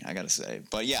riveting. I gotta say.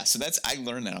 But yeah, so I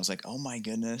learned that. I was like, oh my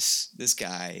goodness, this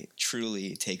guy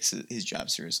truly takes his job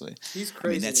seriously. He's crazy.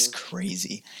 I mean, that's man.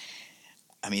 crazy.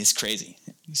 I mean, it's crazy.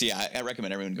 So yeah, I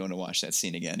recommend everyone going to watch that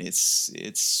scene again. It's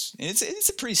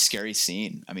a pretty scary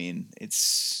scene. I mean,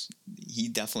 he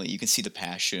definitely, you can see the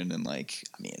passion and like,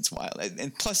 I mean, it's wild.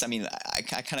 And plus, I mean, I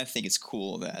kind of think it's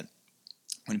cool that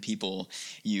when people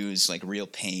use like real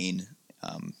pain,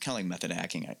 kind of like method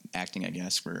acting, I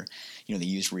guess, where, you know, they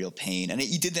use real pain. And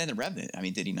he did that in The Revenant. I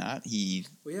mean, did he not? He,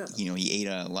 yeah. You know, he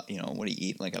ate what did he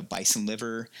eat? Like a bison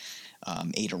liver,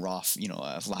 ate a raw,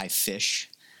 a live fish.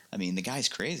 I mean, the guy's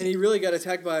crazy. And he really got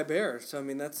attacked by a bear. So, I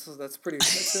mean, that's pretty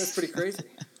crazy.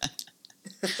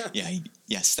 Yeah.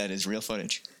 Yes, that is real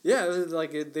footage. Yeah, it was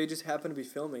like they just happened to be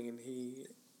filming, and he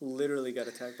literally got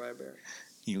attacked by a bear.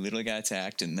 He literally got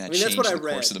attacked, and that changed the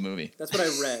course of the movie. That's what I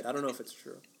read. I don't know if it's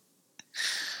true.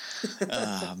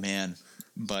 Oh, man.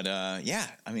 But, yeah,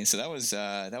 I mean, so that was,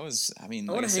 I mean,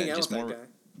 like I said, just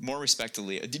more respect to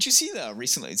Leo. Did you see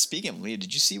recently, speaking of Leo,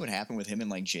 did you see what happened with him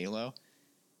and, like, J-Lo?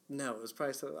 No, it was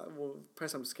probably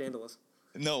something scandalous.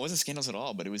 No, it wasn't scandalous at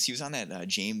all, but he was on that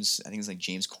James, I think it was like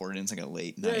James Corden's, like a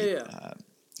late night. Yeah.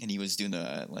 And he was doing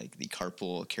the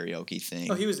carpool karaoke thing.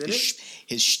 Oh, he was in it?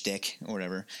 His shtick or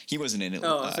whatever. He wasn't in it.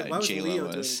 Oh, I was like, why was Leo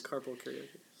doing was. carpool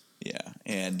karaoke? Yeah,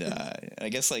 and I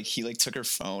guess like he like took her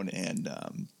phone and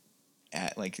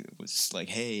was like,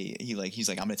 hey, he's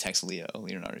like, I'm gonna text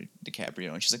Leonardo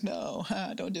DiCaprio, and she's like, no,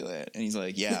 don't do it. And he's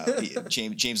like, yeah,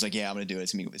 James like, yeah, I'm gonna do it.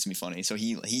 It's gonna be funny. So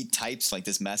he types like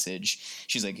this message.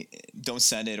 She's like, don't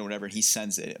send it or whatever. He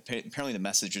sends it. Apparently the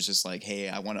message was just like, hey,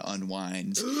 I want to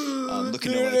unwind.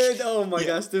 Looking to like, oh my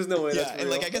gosh, there's no way. Yeah, that's and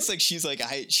real. like I guess like she's like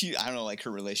I don't know, like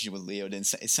her relationship with Leo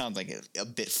didn't. It sounds like a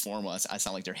bit formal. I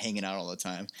sound like they're hanging out all the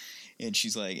time. And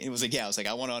she's like, it was like, yeah, I was like,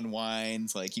 I want to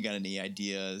unwind. Like, you got any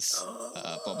ideas?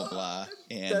 Blah, blah, blah.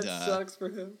 And that sucks for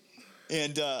him.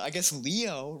 And I guess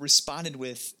Leo responded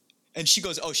with, and she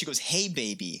goes, hey,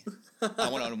 baby, I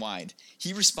want to unwind.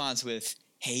 He responds with,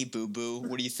 hey, boo boo,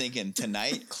 what are you thinking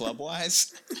tonight, club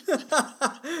wise?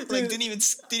 Like, didn't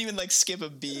even like skip a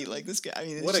beat. Like this guy. I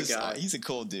mean, what a guy. He's a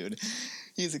cool dude.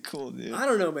 He's a cool dude. I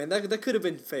don't know, man. That could have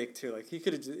been fake too. Like he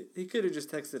could have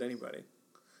just texted anybody.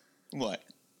 What?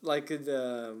 Like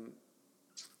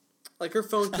like her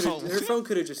phone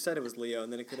could have just said it was Leo,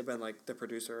 and then it could have been like the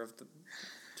producer of the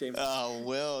James. Oh,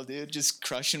 Will, dude, just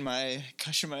crushing my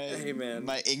hey, man.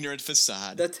 My ignorant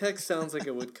facade. That text sounds like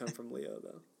it would come from Leo,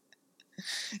 though.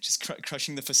 Just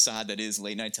crushing the facade that is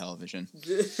late night television.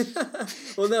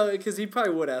 Well, no, because he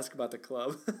probably would ask about the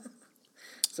club.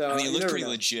 So I mean, it looked pretty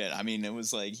legit. I mean, it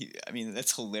was like,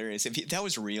 that's hilarious. If that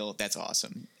was real, that's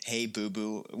awesome. Hey, boo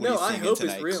boo, what are you thinking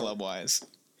tonight, club wise?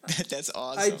 That's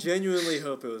awesome. I genuinely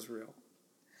hope it was real.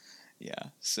 Yeah.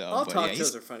 So all talk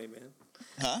shows are funny, man.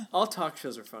 Huh? All talk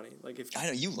shows are funny. Like I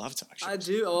know you love talk shows. I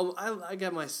do. I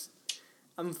got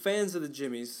I'm fans of the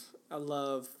Jimmys. I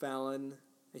love Fallon.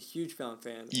 A huge Fallon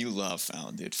fan. You love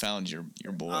Fallon, dude. Fallon's your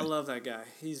boy. I love that guy.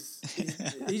 He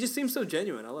just seems so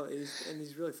genuine. I love it.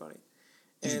 He's really funny.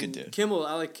 He's a good dude. Kimmel,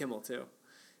 I like Kimmel too,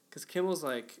 because Kimmel's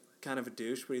like kind of a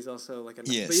douche, but he's also like a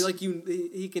nice. Yes. But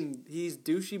he's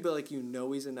douchey, but like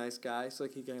he's a nice guy, so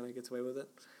like he kind of gets away with it.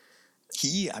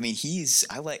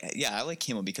 I like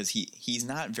Kimmel because he's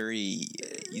not very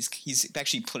he's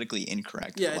actually politically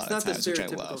incorrect. Yeah, a lot it's not of times, the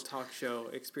stereotypical talk show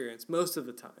experience most of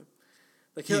the time.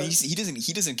 Like he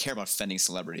doesn't care about offending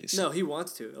celebrities. No, he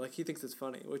wants to. Like he thinks it's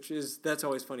funny, that's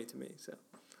always funny to me. So.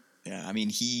 Yeah, I mean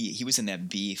he was in that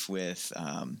beef with.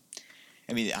 I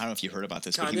mean I don't know if you heard about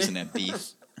this, but he was in that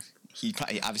beef.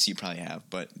 Obviously you probably have,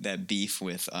 but that beef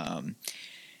with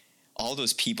all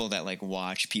those people that like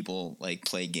watch people like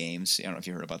play games. I don't know if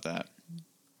you heard about that.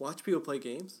 Watch people play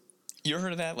games? You ever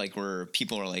heard of that? Like where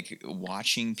people are like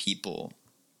watching people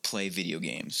play video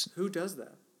games. Who does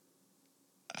that?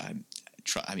 I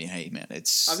mean, hey man,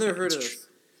 I've never heard of this.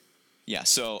 Yeah,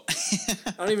 so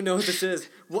I don't even know what this is.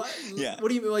 What? Yeah. What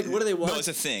do you like? What do they watch? No, it's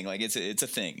a thing. Like it's a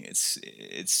thing.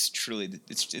 It's truly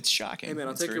it's shocking. Hey man,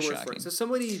 I'll take your word for it. So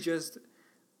somebody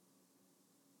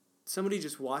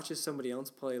just watches somebody else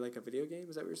play like a video game.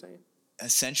 Is that what you're saying?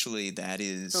 Essentially, that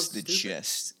is the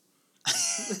gist.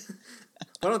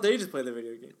 Why don't they just play the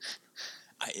video game?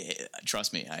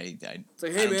 Trust me. It's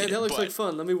like, hey man, that looks like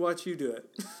fun. Let me watch you do it.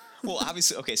 Well,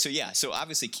 obviously, okay, so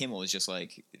obviously Kimmel was just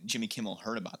like, Jimmy Kimmel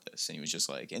heard about this, and he was just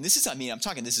like, and this is, I mean, I'm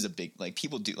talking, this is a big, like,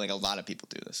 people do, like, a lot of people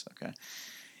do this, okay?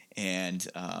 And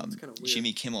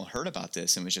Jimmy Kimmel heard about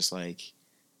this and was just like,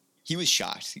 he was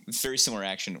shocked. Very similar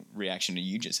reaction to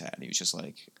you just had. He was just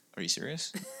like, are you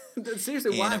serious?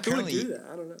 Seriously, why would do that?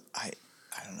 I don't know.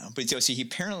 I don't know. But so he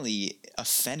apparently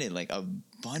offended like a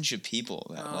bunch of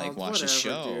people that like watched the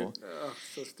show. Oh,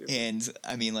 so stupid. And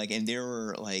I mean, like, and there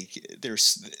were like there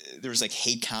was like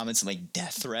hate comments and like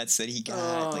death threats that he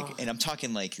got. Like, and I'm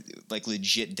talking like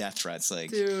legit death threats.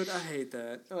 Like, dude, I hate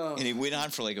that. Oh. And it went on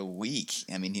for like a week.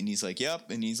 I mean, and he's like,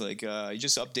 "Yep," and he's like,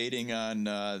 "Just updating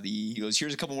on He goes,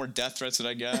 "Here's a couple more death threats that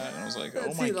I got." And I was like,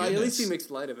 "Oh my goodness!" At least he makes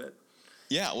light of it.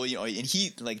 Yeah, well, and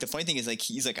he like the funny thing is like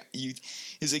he's like you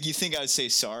think I would say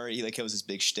sorry? He like that was his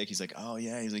big shtick. He's like, oh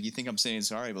yeah, he's like, you think I'm saying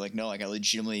sorry? But like, no, like I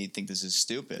legitimately think this is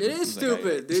stupid. It is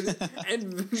stupid, dude.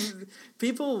 And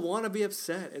people want to be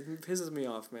upset. It pisses me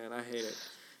off, man. I hate it.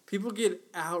 People get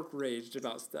outraged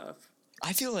about stuff.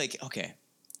 I feel like okay.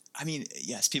 I mean,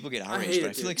 yes, people get outraged, but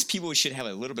I feel like people should have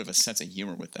a little bit of a sense of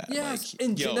humor with that. Yes, like,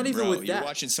 and not even with that. You're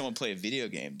watching someone play a video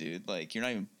game, dude. Like, you're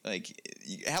not even like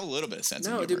you have a little bit of sense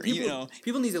of humor. No, dude,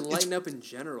 people need to lighten up in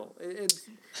general. It's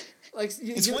like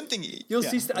it's one thing you'll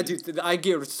see. Dude, I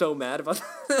get so mad about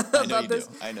this.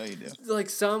 I know you do. Like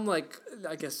some I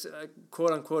guess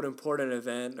quote unquote important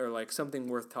event or like something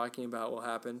worth talking about will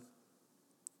happen,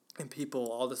 and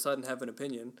people all of a sudden have an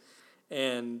opinion.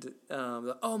 And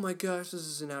oh my gosh, this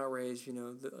is an outrage!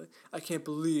 I can't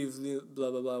believe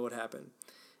blah blah blah what happened.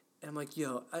 And I'm like,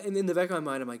 and in the back of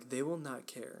my mind, I'm like, they will not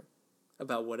care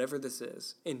about whatever this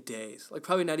is in days. Like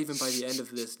probably not even by the end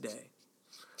of this day.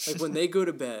 Like when they go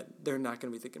to bed, they're not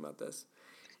going to be thinking about this.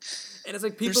 And it's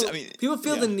like people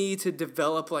feel the need to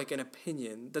develop like an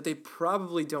opinion that they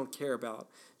probably don't care about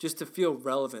just to feel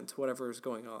relevant to whatever is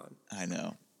going on. I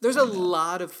know. There's a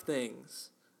lot of things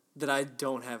that I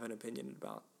don't have an opinion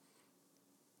about.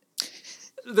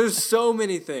 There's so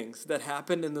many things that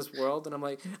happen in this world, and I'm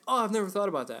like, oh, I've never thought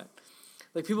about that.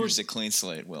 Like people, you're just a clean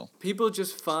slate, Will. People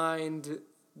just find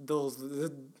those.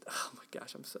 Oh my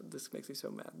gosh, this makes me so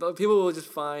mad. People will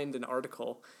just find an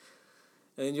article,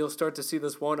 and then you'll start to see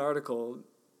this one article,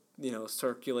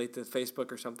 circulate to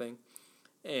Facebook or something,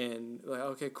 and like,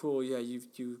 okay, cool, yeah, you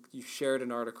shared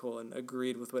an article and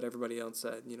agreed with what everybody else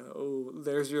said. Oh,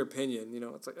 there's your opinion.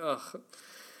 It's like, ugh.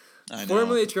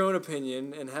 Formulate your own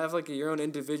opinion and have like your own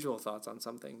individual thoughts on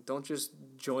something. Don't just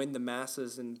join the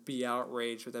masses and be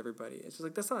outraged with everybody. It's just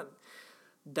like that's not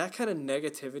that kind of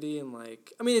negativity and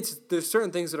like I mean there's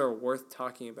certain things that are worth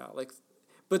talking about. Like,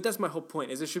 but that's my whole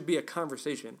point. Is it should be a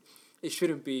conversation. It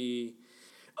shouldn't be,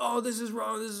 oh, this is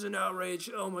wrong, this is an outrage,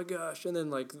 oh my gosh. And then,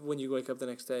 like, when you wake up the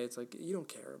next day, it's like, you don't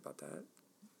care about that.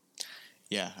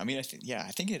 Yeah, I mean, I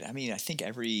think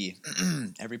every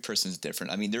every person's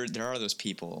different. I mean, there are those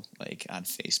people, like, on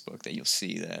Facebook that you'll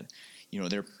see that,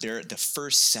 they're the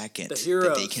first second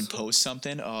that they can post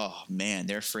something, oh, man,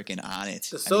 they're freaking on it.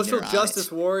 The social justice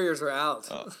warriors are out.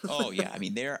 Oh, yeah, I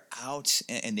mean, they're out,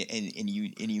 and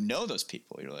you know those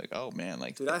people. You're like, oh, man,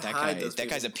 like, dude, that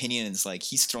guy's opinion is like,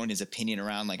 he's throwing his opinion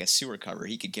around like a sewer cover.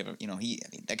 He could give him,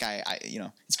 that guy,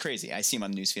 it's crazy. I see him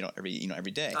on the newsfeed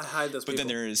every day. I hide those people. But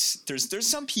then there's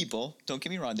some people, don't get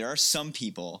me wrong, there are some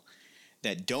people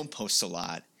that don't post a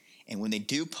lot, and when they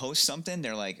do post something,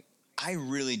 they're like, I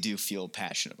really do feel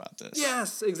passionate about this.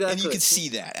 Yes, exactly. And you can see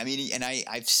that. I mean, and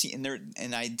I've seen there,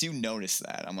 and I do notice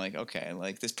that. I'm like, okay,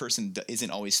 like this person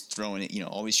isn't always throwing it,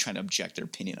 always trying to object their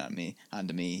opinion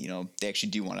onto me. They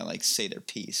actually do want to like say their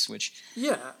piece, which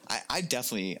I'm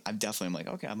definitely like,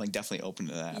 okay, I'm like definitely open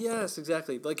to that. Yes,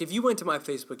 exactly. Like if you went to my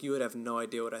Facebook, you would have no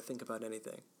idea what I think about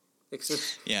anything.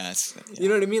 Except, you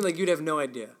know what I mean? Like you'd have no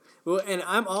idea. Well, and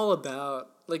I'm all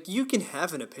about like you can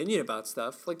have an opinion about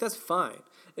stuff. Like that's fine.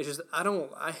 It's just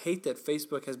I hate that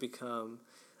Facebook has become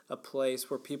a place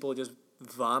where people just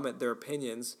vomit their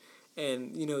opinions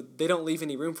and they don't leave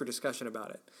any room for discussion about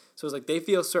it. So it's like they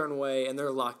feel a certain way and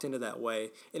they're locked into that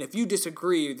way. And if you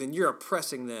disagree, then you're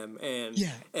oppressing them and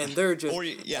they're just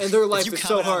and their life is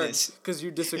so hard because you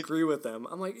disagree with them.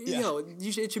 I'm like,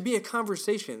 it should be a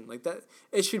conversation like that.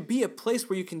 It should be a place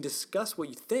where you can discuss what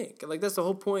you think. Like that's the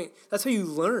whole point. That's how you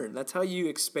learn. That's how you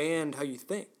expand how you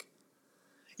think.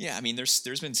 Yeah, I mean, there's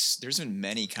been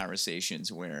many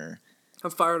conversations where I'm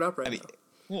fired up now.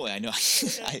 Well, I know.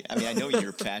 I know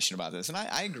you're passionate about this, and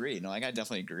I agree. No, like I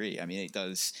definitely agree. I mean, it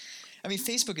does. I mean,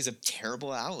 Facebook is a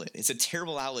terrible outlet. It's a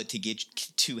terrible outlet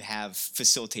to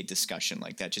facilitate discussion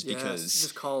like that, because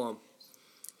just call them.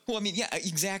 Well, I mean, yeah,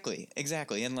 exactly,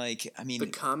 and like, I mean, the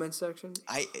comment section.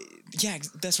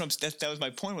 That's what that was my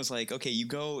point. Was like, okay,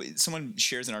 someone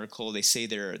shares an article, they say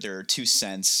their 2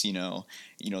 cents,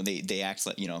 they act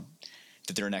like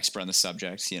that they're an expert on the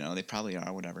subject, they probably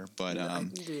are, whatever, but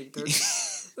dude,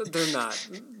 they're not.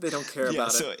 They don't care about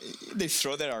it. So they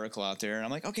throw that article out there, and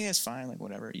I'm like, okay, that's fine, like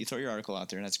whatever. You throw your article out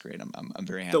there, and that's great. I'm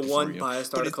very happy. The one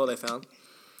biased article they found.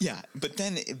 Yeah, but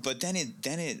then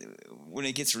it when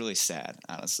it gets really sad,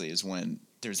 honestly, is when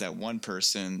there's that one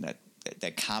person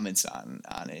that comments on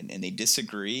it and they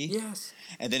disagree, Yes.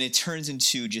 and then it turns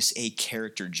into just a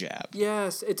character jab.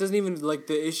 Yes, it doesn't even like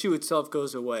the issue itself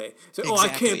goes away. So, oh, I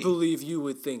can't Exactly. believe you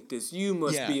would think this. You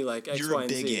must Yeah, be like X, you're Y, a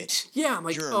and Z. bigot. Yeah, I'm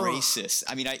like, You're a oh, racist.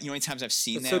 I mean, you know, how many times I've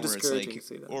seen it's that so where it's discouraging like, to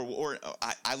see that. or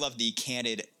I love the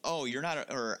candid. Oh, you're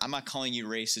not, or I'm not calling you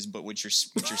racist, but what you're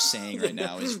saying right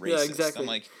now is racist. Yeah, exactly. I'm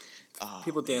like, oh,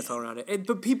 People dance man. all around it.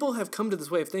 But people have come to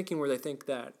this way of thinking where they think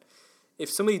that if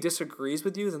somebody disagrees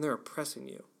with you, then they're oppressing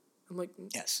you. I'm like,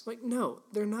 Yes. like no,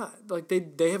 they're not. Like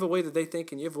they have a way that they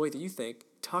think, and you have a way that you think.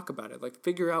 Talk about it. Like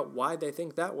figure out why they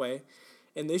think that way,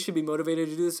 and they should be motivated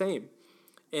to do the same.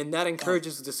 And that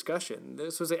encourages discussion.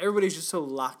 So it's like everybody's just so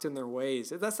locked in their ways.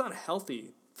 That's not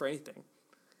healthy for anything.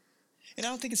 And I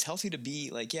don't think it's healthy to be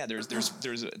like, yeah, there's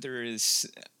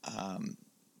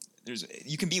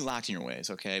you can be locked in your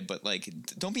ways, okay, but like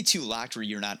don't be too locked where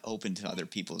you're not open to other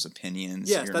people's opinions.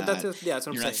 Yes, you're that's what you're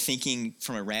I'm not saying. thinking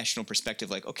from a rational perspective.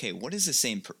 Like, okay, what is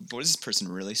this person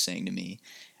really saying to me?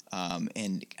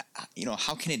 And you know,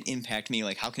 how can it impact me?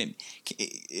 Like, how can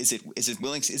is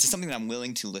it something that I'm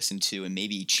willing to listen to and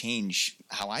maybe change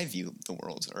how I view the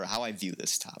world or how I view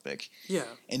this topic? Yeah.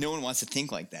 And no one wants to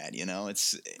think like that, you know.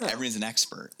 Everyone's an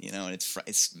expert, you know, and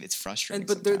it's frustrating.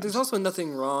 But there's also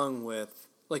nothing wrong with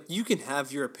like you can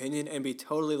have your opinion and be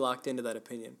totally locked into that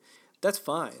opinion. That's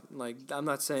fine. Like I'm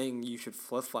not saying you should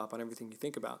flip flop on everything you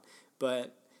think about,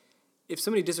 but if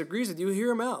somebody disagrees with you, hear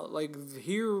them out. Like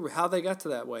hear how they got to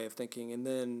that way of thinking, and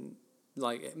then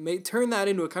like turn that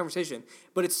into a conversation.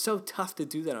 But it's so tough to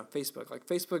do that on Facebook. Like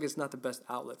Facebook is not the best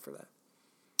outlet for that.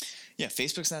 Yeah,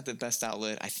 Facebook's not the best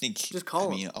outlet. I think. Just call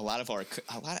them. I mean,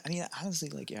 I mean, honestly,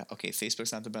 like, yeah, okay,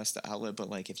 Facebook's not the best outlet, but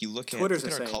like, if you look at Twitter's our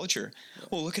the same. culture,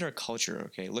 well, look at our culture.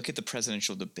 Okay, look at the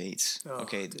presidential debates. Oh,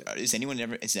 okay, dude. is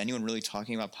anyone really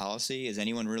talking about policy? Is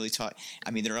anyone really I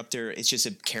mean, they're up there. It's just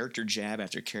a character jab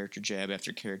after character jab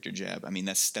after character jab. I mean,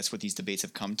 that's what these debates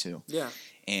have come to. Yeah.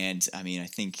 And I mean,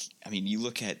 you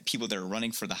look at people that are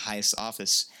running for the highest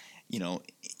office, you know,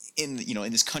 in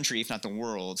this country, if not the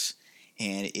world.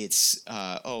 And it's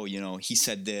he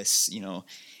said this,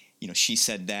 she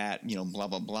said that, blah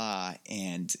blah blah,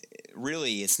 and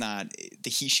really it's not the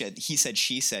he said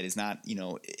she said is not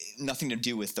nothing to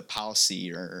do with the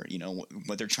policy or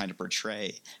what they're trying to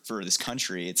portray for this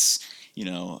country. It's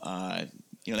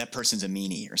that person's a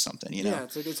meanie or something. Yeah,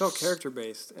 it's all character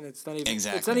based, and it's not even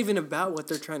exactly. It's not even about what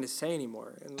they're trying to say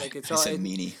anymore. And like I said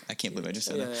meanie. I can't believe I just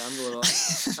said that.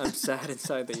 Yeah, I'm sad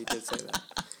inside that you did say that.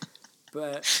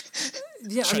 But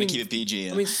yeah, trying to keep it PG.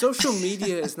 Yeah. I mean, social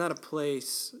media is not a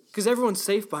place because everyone's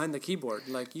safe behind the keyboard.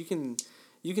 Like you can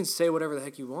say whatever the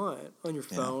heck you want on your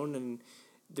phone, and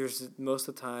there's most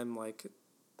of the time like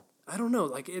I don't know,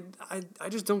 like I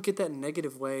just don't get that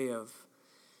negative way of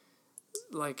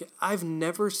like I've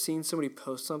never seen somebody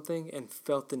post something and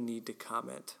felt the need to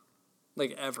comment,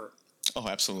 like ever. Oh,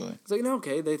 absolutely. It's like, no,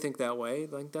 okay, they think that way.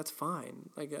 Like, that's fine.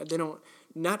 Like, they don't...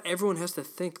 Not everyone has to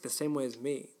think the same way as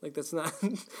me. Like, that's not...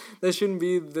 that shouldn't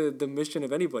be the mission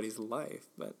of anybody's life,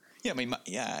 but... Yeah, I mean,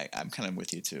 I'm kind of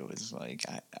with you, too. It's like,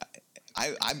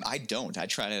 I don't. I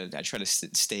try to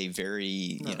stay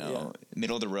very,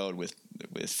 middle of the road with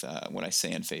what I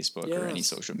say on Facebook or any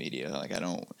social media. Like, I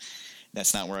don't...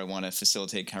 That's not where I want to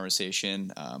facilitate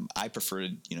conversation. I prefer,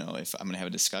 if I'm going to have a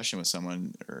discussion with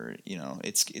someone, or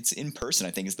it's in person.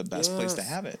 I think is the best place to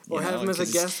have it. Or have them as a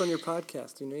guest on your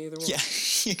podcast. Either one. Yeah,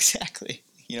 exactly.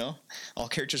 All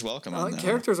characters welcome.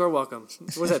 Characters are welcome.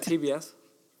 Was that TBS?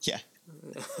 Yeah.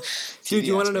 Dude,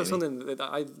 you want to know something that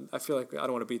I feel like I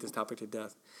don't want to beat this topic to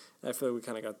death. I feel like we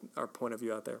kind of got our point of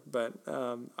view out there, but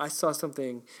I saw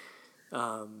something.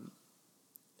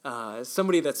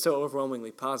 Somebody that's so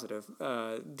overwhelmingly positive,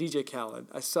 DJ Khaled.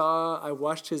 I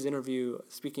watched his interview,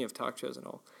 speaking of talk shows and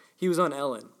all. He was on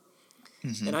Ellen,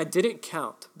 and I didn't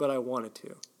count, but I wanted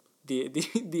to.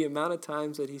 The amount of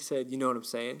times that he said, "You know what I'm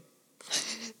saying?"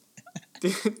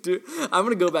 Dude, I'm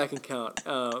gonna go back and count.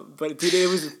 But dude, it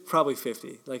was probably 50.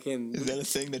 Is that a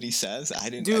thing that he says? I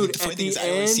didn't. Dude, the funny thing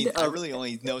is, I really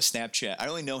only know Snapchat. I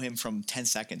only know him from 10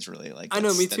 seconds. Really, like I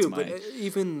know, me too. But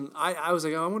even I was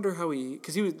like, oh, I wonder how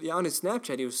because he was on his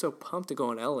Snapchat. He was so pumped to go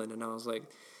on Ellen, and I was like,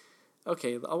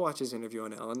 okay, I'll watch his interview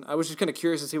on Ellen. I was just kind of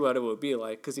curious to see what it would be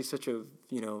like because he's such a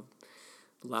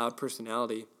loud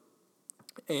personality.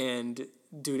 And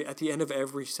dude, at the end of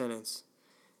every sentence,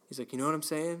 he's like, you know what I'm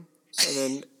saying? And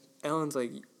then Ellen's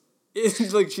like,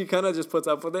 it's like she kind of just puts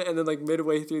up with it, and then like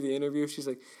midway through the interview, she's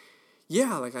like,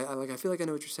 yeah, I feel like I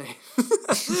know what you're saying.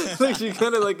 Like she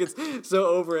kind of like gets so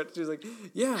over it. She's like,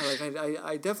 yeah, like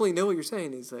I definitely know what you're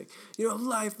saying. He's like,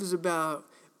 life is about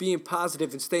being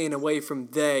positive and staying away from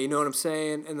they. You know what I'm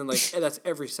saying? And then like that's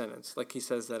every sentence. Like he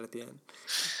says that at the end.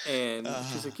 And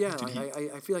she's like, yeah, dude,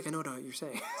 I feel like I know what you're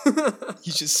saying.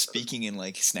 He's just speaking in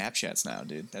like Snapchats now,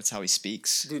 dude. That's how he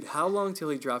speaks. Dude, how long till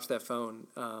he drops that phone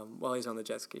while he's on the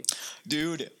jet ski?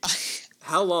 Dude.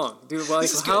 How long? Dude, like,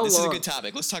 this is good. This is a good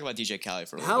topic. Let's talk about DJ Khaled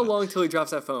for a little bit. How long till he drops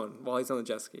that phone while he's on the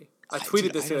jet ski? I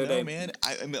tweeted this the other day. Man.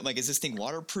 I mean, like, is this thing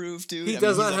waterproof, dude? He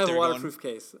does not have a waterproof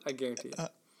case. I guarantee you.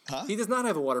 Huh? He does not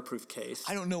have a waterproof case.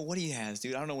 I don't know what he has,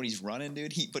 dude. I don't know what he's running,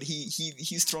 dude.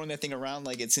 He's throwing that thing around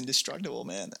like it's indestructible,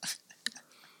 man.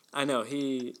 I know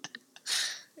he's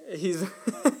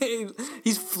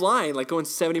he's flying like going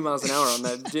 70 miles an hour on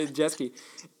that jet ski.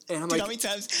 And I'm dude, like, how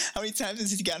many times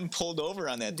has he gotten pulled over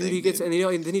on that dude, thing? He gets, and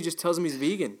then he just tells him he's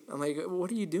vegan. I'm like,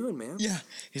 what are you doing, man? Yeah.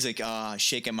 He's like,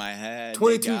 shaking my head.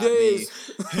 22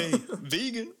 days. Hey,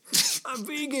 vegan. I'm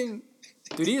vegan.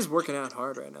 Dude, he is working out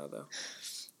hard right now, though.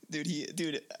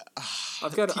 Dude.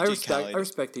 I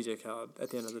respect DJ Khaled at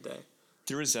the end of the day.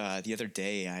 There was the other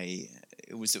day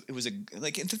it was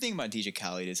like the thing about DJ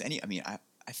Khaled is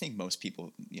I think most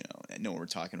people know what we're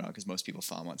talking about because most people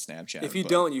follow him on Snapchat. If you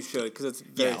don't, you should because it's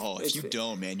very, if you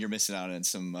don't, man, you're missing out on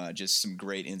some just some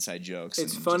great inside jokes.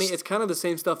 It's funny. It's kind of the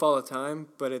same stuff all the time,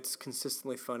 but it's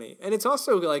consistently funny. And it's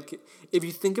also like if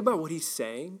you think about what he's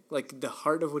saying, like the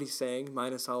heart of what he's saying,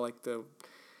 minus all like the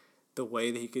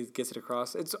way that he gets it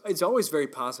across, it's always very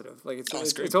positive. Like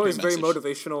it's always very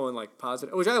motivational and like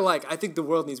positive, which I like. I think the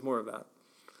world needs more of that.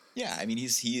 Yeah, I mean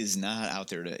he is not out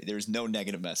there there's no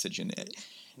negative message in it.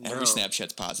 No. Every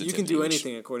Snapchat's positive. You can do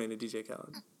anything according to DJ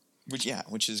Khaled.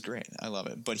 Which is great. I love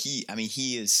it. But he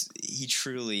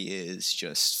truly is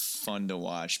just fun to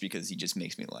watch because he just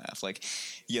makes me laugh. Like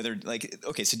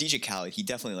okay, so DJ Khaled, he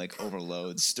definitely like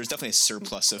overloads. There's definitely a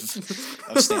surplus of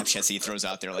Snapchats he throws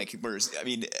out there. Like, whereas, I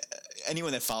mean,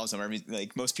 anyone that follows him,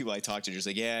 like most people I talk to, just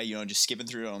like, yeah, just skipping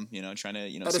through them, trying to,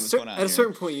 see what's going on. At a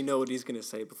certain point, you know what he's gonna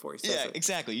say before he says it. Yeah,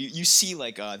 exactly. You see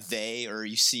like they, or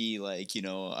you see like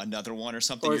another one or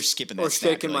something. You're skipping that. Or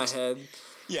shaking my head.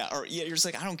 Yeah, you're just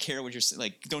like, I don't care what you're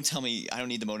like. Don't tell me. I don't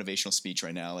need the motivational speech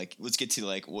right now. Like, let's get to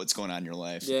like what's going on in your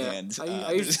life. Yeah, and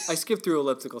I skip through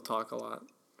elliptical talk a lot.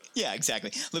 Yeah,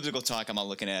 exactly. Elliptical talk. I'm not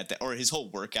looking at that, or his whole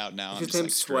workout now. Just him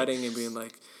like, sweating and being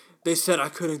like, "They said I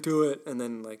couldn't do it," and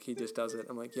then like he just does it.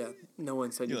 I'm like, "Yeah, no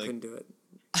one said you couldn't do it."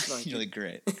 Like, you're like,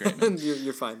 great man.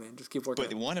 You're fine, man. Just keep working.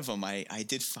 But one of them, I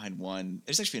did find one.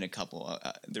 There's actually been a couple.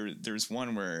 There's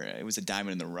one where it was a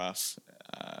diamond in the rough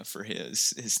for his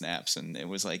snaps, and it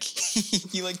was like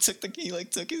he took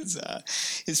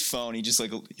his phone. He just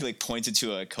he pointed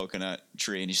to a coconut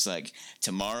tree, and he's just like,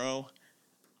 tomorrow,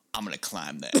 I'm gonna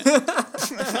climb that.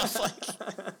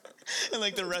 And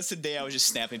like the rest of the day, I was just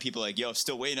snapping people like, "Yo,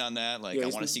 still waiting on that." Like, I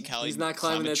want to see Khaled. He's not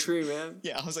climbing that tree, man.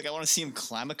 Yeah, I was like, I want to see him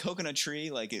climb a coconut tree.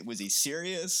 Like, was he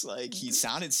serious? Like, he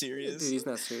sounded serious. Dude, he's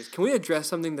not serious. Can we address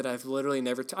something that I've literally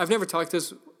never? I've never talked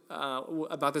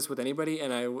about this with anybody,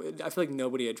 and I feel like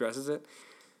nobody addresses it.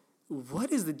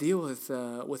 What is the deal with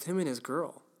him and his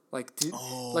girl? Like,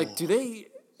 do they?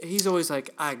 He's always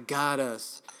like, "I got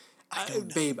us."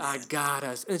 Babe, I got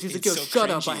us. And she's like, yo, shut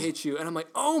up, I hate you. And I'm like,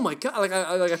 oh my God. Like,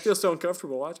 I feel so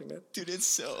uncomfortable watching it. Dude, it's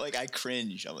so, like, I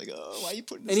cringe. I'm like, oh, why are you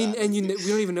putting this on? We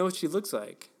don't even know what she looks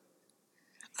like.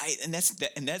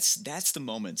 That's the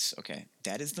moments, okay?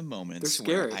 That is the moments.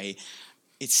 They're scary.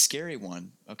 It's scary,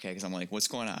 one, okay, because I'm like, what's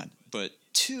going on? But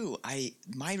two,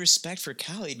 my respect for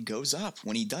Khaled goes up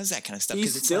when he does that kind of stuff.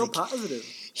 He's still positive.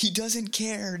 He doesn't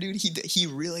care, dude. He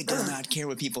really does not care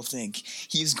what people think.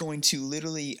 He is going to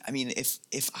literally, I mean,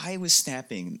 if I was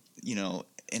snapping,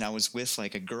 and I was with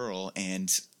like a girl and,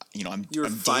 I'm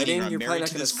dating her, I'm married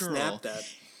to this girl. Snap that.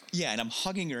 Yeah, and I'm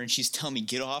hugging her and she's telling me,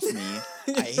 get off me.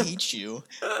 I hate you.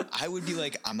 I would be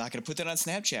like, I'm not going to put that on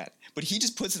Snapchat. But he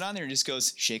just puts it on there and just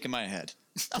goes, shaking my head.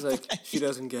 He's like, she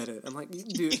doesn't get it. I'm like,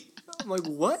 dude, I'm like,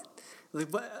 what?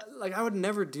 Like, I would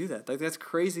never do that. Like, that's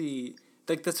crazy.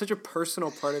 Like, that's such a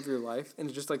personal part of your life.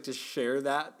 And just share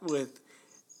that with,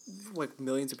 like,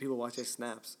 millions of people watching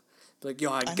snaps. Be like,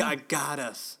 yo, I got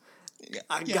us.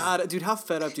 I got it. Dude, how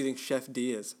fed up do you think Chef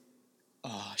D is?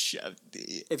 Oh, Chef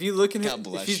D. If you look at him,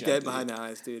 if she's dead behind the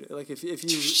eyes, dude. Like if you,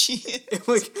 she's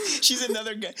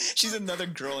another guy. She's another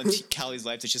girl in Khaled's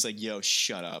life that's just like, yo,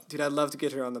 shut up. Dude, I'd love to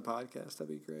get her on the podcast. That'd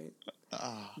be great.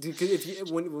 Dude,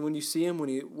 if when you see him,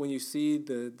 when you see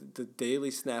the daily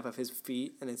snap of his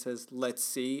feet and it says "Let's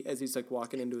see" as he's like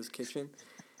walking into his kitchen,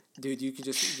 Dude, you could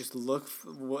just look.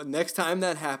 Next time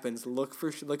that happens, look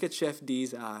at Chef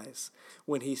D's eyes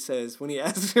when he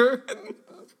asks her.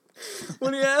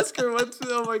 When he asks her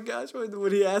oh my gosh,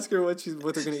 when he asks her what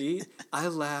they're gonna eat, I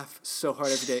laugh so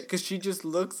hard every day because she just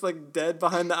looks like dead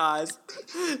behind the eyes.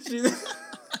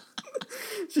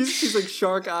 She's like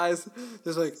shark eyes,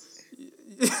 just like.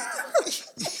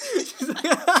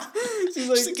 she's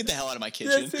like, get the hell out of my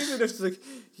kitchen. Yeah, she's like,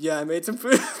 yeah, I made some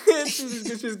food. And she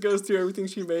just goes through everything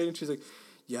she made, and she's like,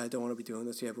 yeah, I don't want to be doing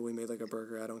this yet, but we made like a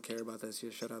burger. I don't care about this.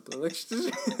 You shut up. Like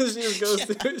she just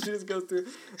goes through,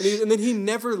 and then he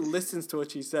never listens to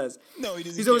what she says. No, he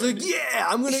doesn't. He's always like, yeah,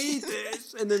 I'm gonna eat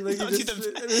this, and then like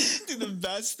the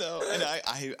best though. And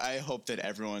I hope that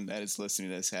everyone that is listening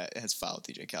to this has followed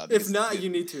DJ Khaled. If not, you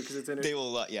need to because it's entertaining. They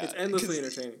will. Yeah, it's endlessly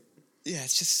entertaining. Yeah,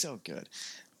 it's just so good.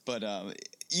 But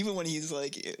even when he's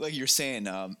like you're saying,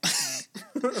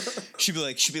 she'd be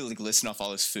like listing off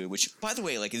all his food. Which, by the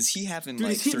way, like, is he having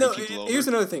 30 people over? Here's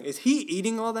another thing: is he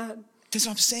eating all that? That's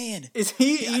what I'm saying. Is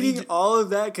he eating all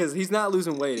of that? Because he's not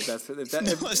losing weight. That's what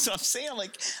I'm saying. I'm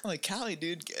like, Callie,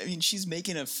 dude. I mean, she's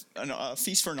making a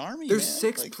feast for an army. There's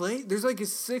man. 6 plates. There's like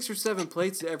 6 or 7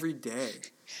 plates every day.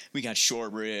 We got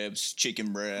short ribs,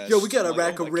 chicken breast. Yo, we got a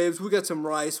rack of ribs. We got some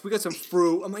rice. We got some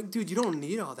fruit. I'm like, dude, you don't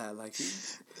need all that. Like,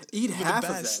 eat half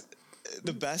of that.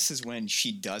 The best is when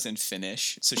she doesn't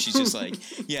finish. So she's just like,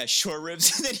 yeah, short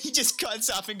ribs. And then he just cuts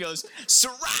off and goes,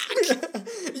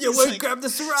 Ciroc. Yo, wait, grab the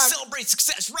Ciroc. Celebrate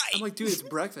success, right? I'm like, dude, it's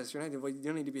breakfast. You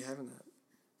don't need to be having that.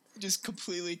 Just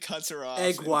completely cuts her off.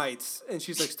 Egg whites. And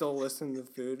she's like still listening to the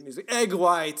food. And he's like, egg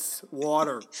whites,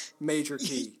 water, major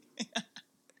key.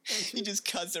 He just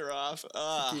cuts her off.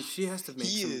 Dude, she has to make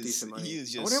some decent money.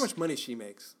 I wonder how much money she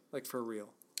makes, like for real.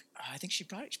 I think she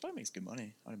probably makes good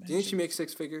money. Do you think she makes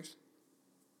 6 figures?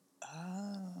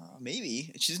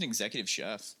 Maybe. She's an executive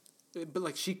chef. But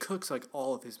like she cooks like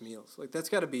all of his meals. Like that's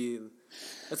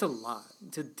a lot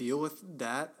to deal with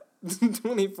that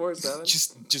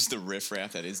 24/7. Just the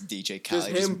riffraff that is DJ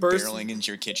Khaled just barreling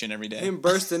into your kitchen every day. Him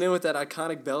bursting in with that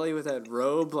iconic belly with that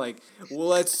robe, like, well,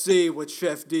 let's see what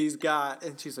Chef D's got.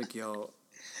 And she's like, yo,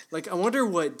 like, I wonder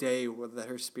what day that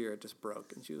her spirit just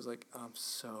broke. And she was like, I'm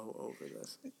so over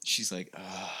this. She's like,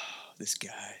 oh, this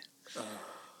guy.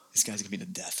 This guy's gonna be the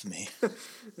death of me.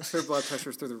 Her blood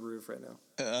pressure's through the roof right now.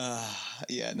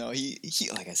 Yeah, no, he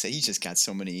like I said, he's just got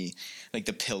so many, like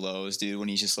the pillows, dude. When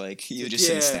he's just like, he just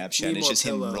send a Snapchat, and it's just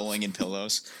pillows. Him rolling in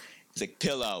pillows. He's like,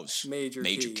 pillows, major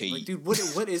key. Like, dude,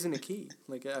 what isn't a key?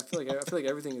 Like, I feel like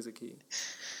everything is a key.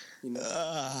 You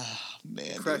know?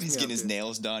 Man, dude, he's getting his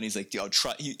nails done. He's like, yo,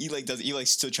 he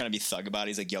still trying to be thug about it.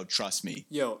 He's like, yo, trust me.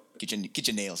 Yo, get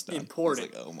your nails done.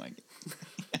 Important. Like, oh my god.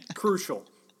 Crucial.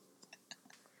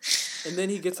 And then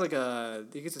he gets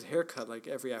his hair cut like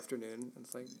every afternoon.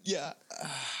 It's like, yeah.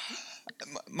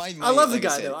 I love the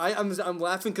guy though. I'm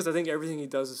laughing because I think everything he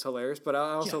does is hilarious, but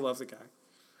I also love the guy.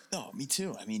 No, me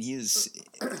too. I mean,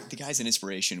 the guy's an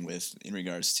inspiration in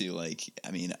regards to like, I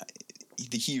mean,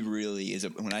 he really is.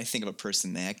 When I think of a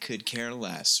person that could care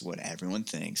less what everyone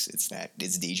thinks, it's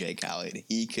DJ Khaled.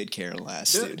 He could care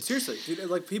less, dude. Seriously, dude.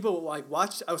 Like people like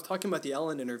watch. I was talking about the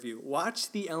Ellen interview.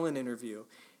 Watch the Ellen interview.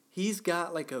 He's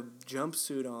got like a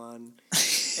jumpsuit on,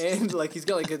 and like he's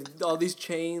got like all these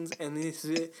chains, and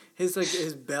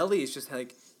his belly is just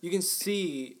like you can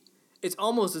see. It's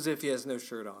almost as if he has no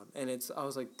shirt on, and I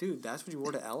was like, dude, that's what you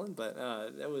wore to Ellen, but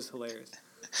that was hilarious.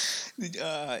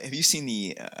 Have you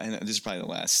seen I know this is probably the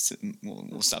last.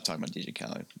 We'll stop talking about DJ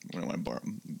Khaled. We don't want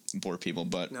to bore people,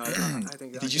 but no, I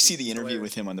think. Did you see the interview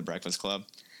with him on The Breakfast Club?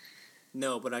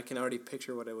 No, but I can already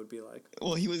picture what it would be like.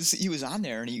 Well, he was on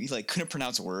there and he like couldn't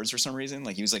pronounce words for some reason.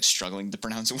 Like he was like struggling to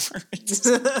pronounce words.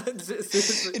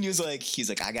 And he's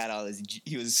like, I got all this.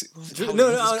 He was. I know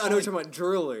what you're talking about.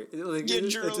 Jewelry. Like, yeah,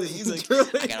 jewelry. He's like,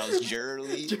 I got all this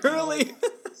jewelry. Jewelry.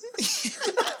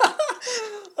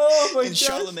 Oh my god. And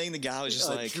Charlemagne the guy was just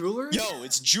like, jewelry? Yo,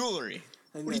 it's jewelry.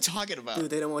 What are you talking about? Dude,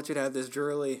 they don't want you to have this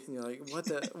jewelry. And you're like,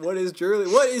 what is jewelry?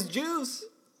 What is juice?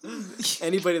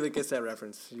 Anybody that gets that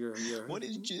reference, you're what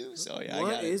is juice? Oh yeah,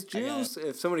 what is juice?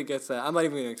 If somebody gets that, I'm not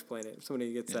even gonna explain it. If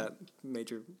somebody gets that,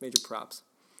 major props.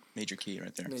 Major key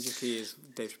right there. Major key is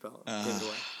Dave Chappelle.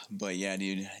 But yeah,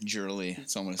 dude, jewelry.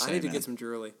 That's all I'm gonna say. I need to get some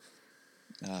jewelry.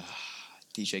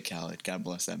 DJ Khaled, God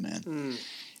bless that man.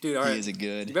 Dude, all right. He is a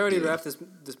good. You ready to wrap this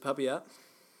puppy up?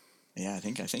 Yeah, I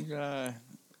think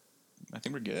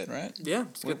we're good, right? Yeah,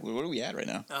 it's good. What are we at right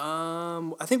now?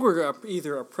 I think we're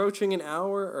either approaching an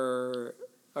hour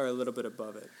or a little bit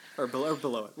above it, or below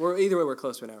it. Either way, we're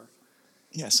close to an hour.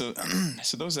 Yeah, so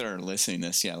so those that are listening to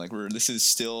this, yeah, like we're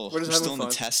still We're just still having in the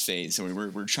fun. test phase. So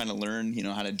we're trying to learn,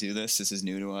 how to do this. This is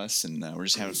new to us, and we're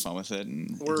just having fun with it.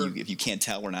 And if you can't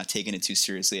tell, we're not taking it too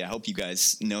seriously. I hope you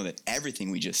guys know that everything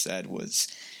we just said was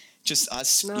just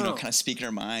us, kind of speaking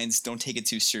our minds. Don't take it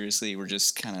too seriously. We're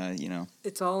just kind of,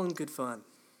 It's all in good fun.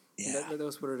 Yeah,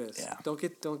 That's what it is. Yeah. Don't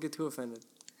get too offended.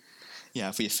 Yeah,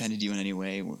 if we offended you in any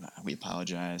way, we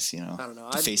apologize. I don't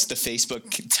know. The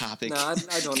Facebook topic No, I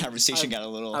don't. conversation got a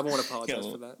little. I won't apologize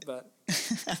for that, but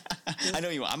I know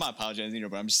you. I'm not apologizing either,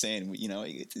 but I'm just saying.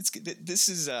 This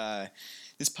is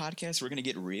this podcast. We're gonna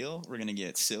get real. We're gonna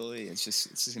get silly. It's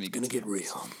just gonna be gonna get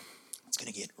real. It's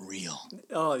gonna get real.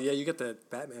 Oh yeah, you got the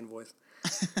Batman voice.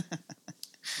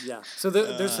 Yeah. So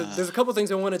there's a couple things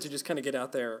I wanted to just kind of get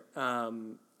out there.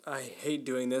 I hate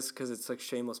doing this because it's like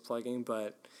shameless plugging,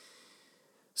 but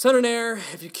Sun and Air,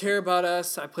 if you care about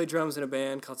us, I play drums in a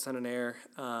band called Sun and Air.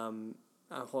 Hold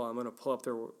on, I'm going to pull up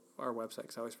our website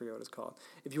because I always forget what it's called.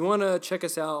 If you want to check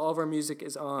us out, all of our music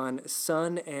is on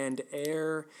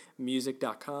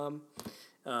sunairairmusic.com,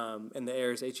 and the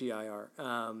air is H-E-I-R.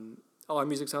 All our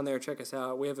music's on there. Check us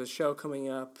out. We have a show coming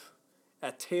up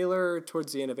at Taylor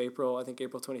towards the end of April, I think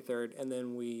April 23rd, and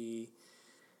then we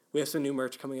have some new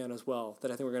merch coming out as well that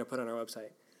I think we're going to put on our website.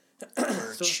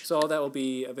 So all that will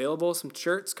be available. Some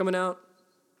shirts coming out.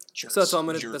 Shirts. So that's all I'm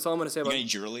gonna say about. You got any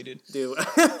jewelry, dude? Dude,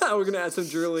 we're gonna add some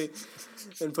jewelry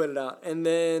and put it out, and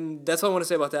then that's all I want to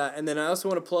say about that. And then I also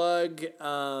want to plug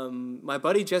my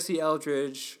buddy Jesse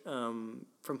Eldridge from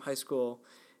high school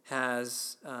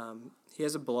has he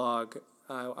has a blog.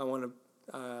 I want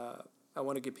to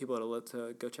get people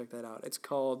to go check that out. It's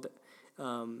called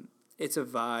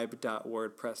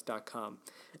itsavibe.wordpress.com.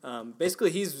 Basically,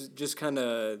 he's just kind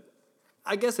of,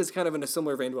 I guess it's kind of in a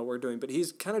similar vein to what we're doing, but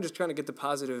he's kind of just trying to get the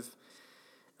positive,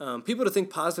 people to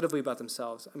think positively about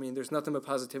themselves. I mean, there's nothing but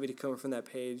positivity coming from that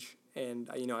page,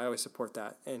 and, I always support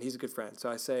that, and he's a good friend,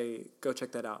 so I say go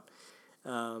check that out.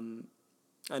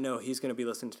 I know he's going to be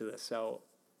listening to this, so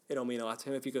it'll mean a lot to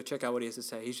him if you go check out what he has to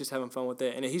say. He's just having fun with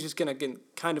it, and he's just going to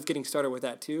kind of getting started with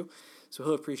that too, so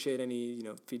he'll appreciate any,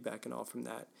 feedback and all from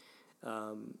that.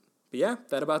 But yeah,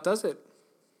 that about does it.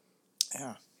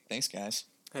 Yeah. Thanks, guys.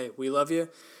 Hey, we love you.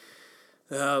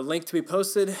 Link to be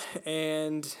posted,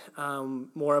 and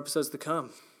more episodes to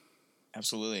come.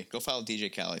 Absolutely. Go follow DJ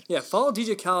Khaled. Yeah, follow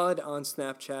DJ Khaled on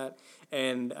Snapchat,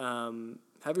 and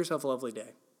have yourself a lovely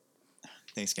day.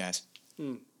 Thanks, guys.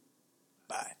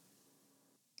 Bye.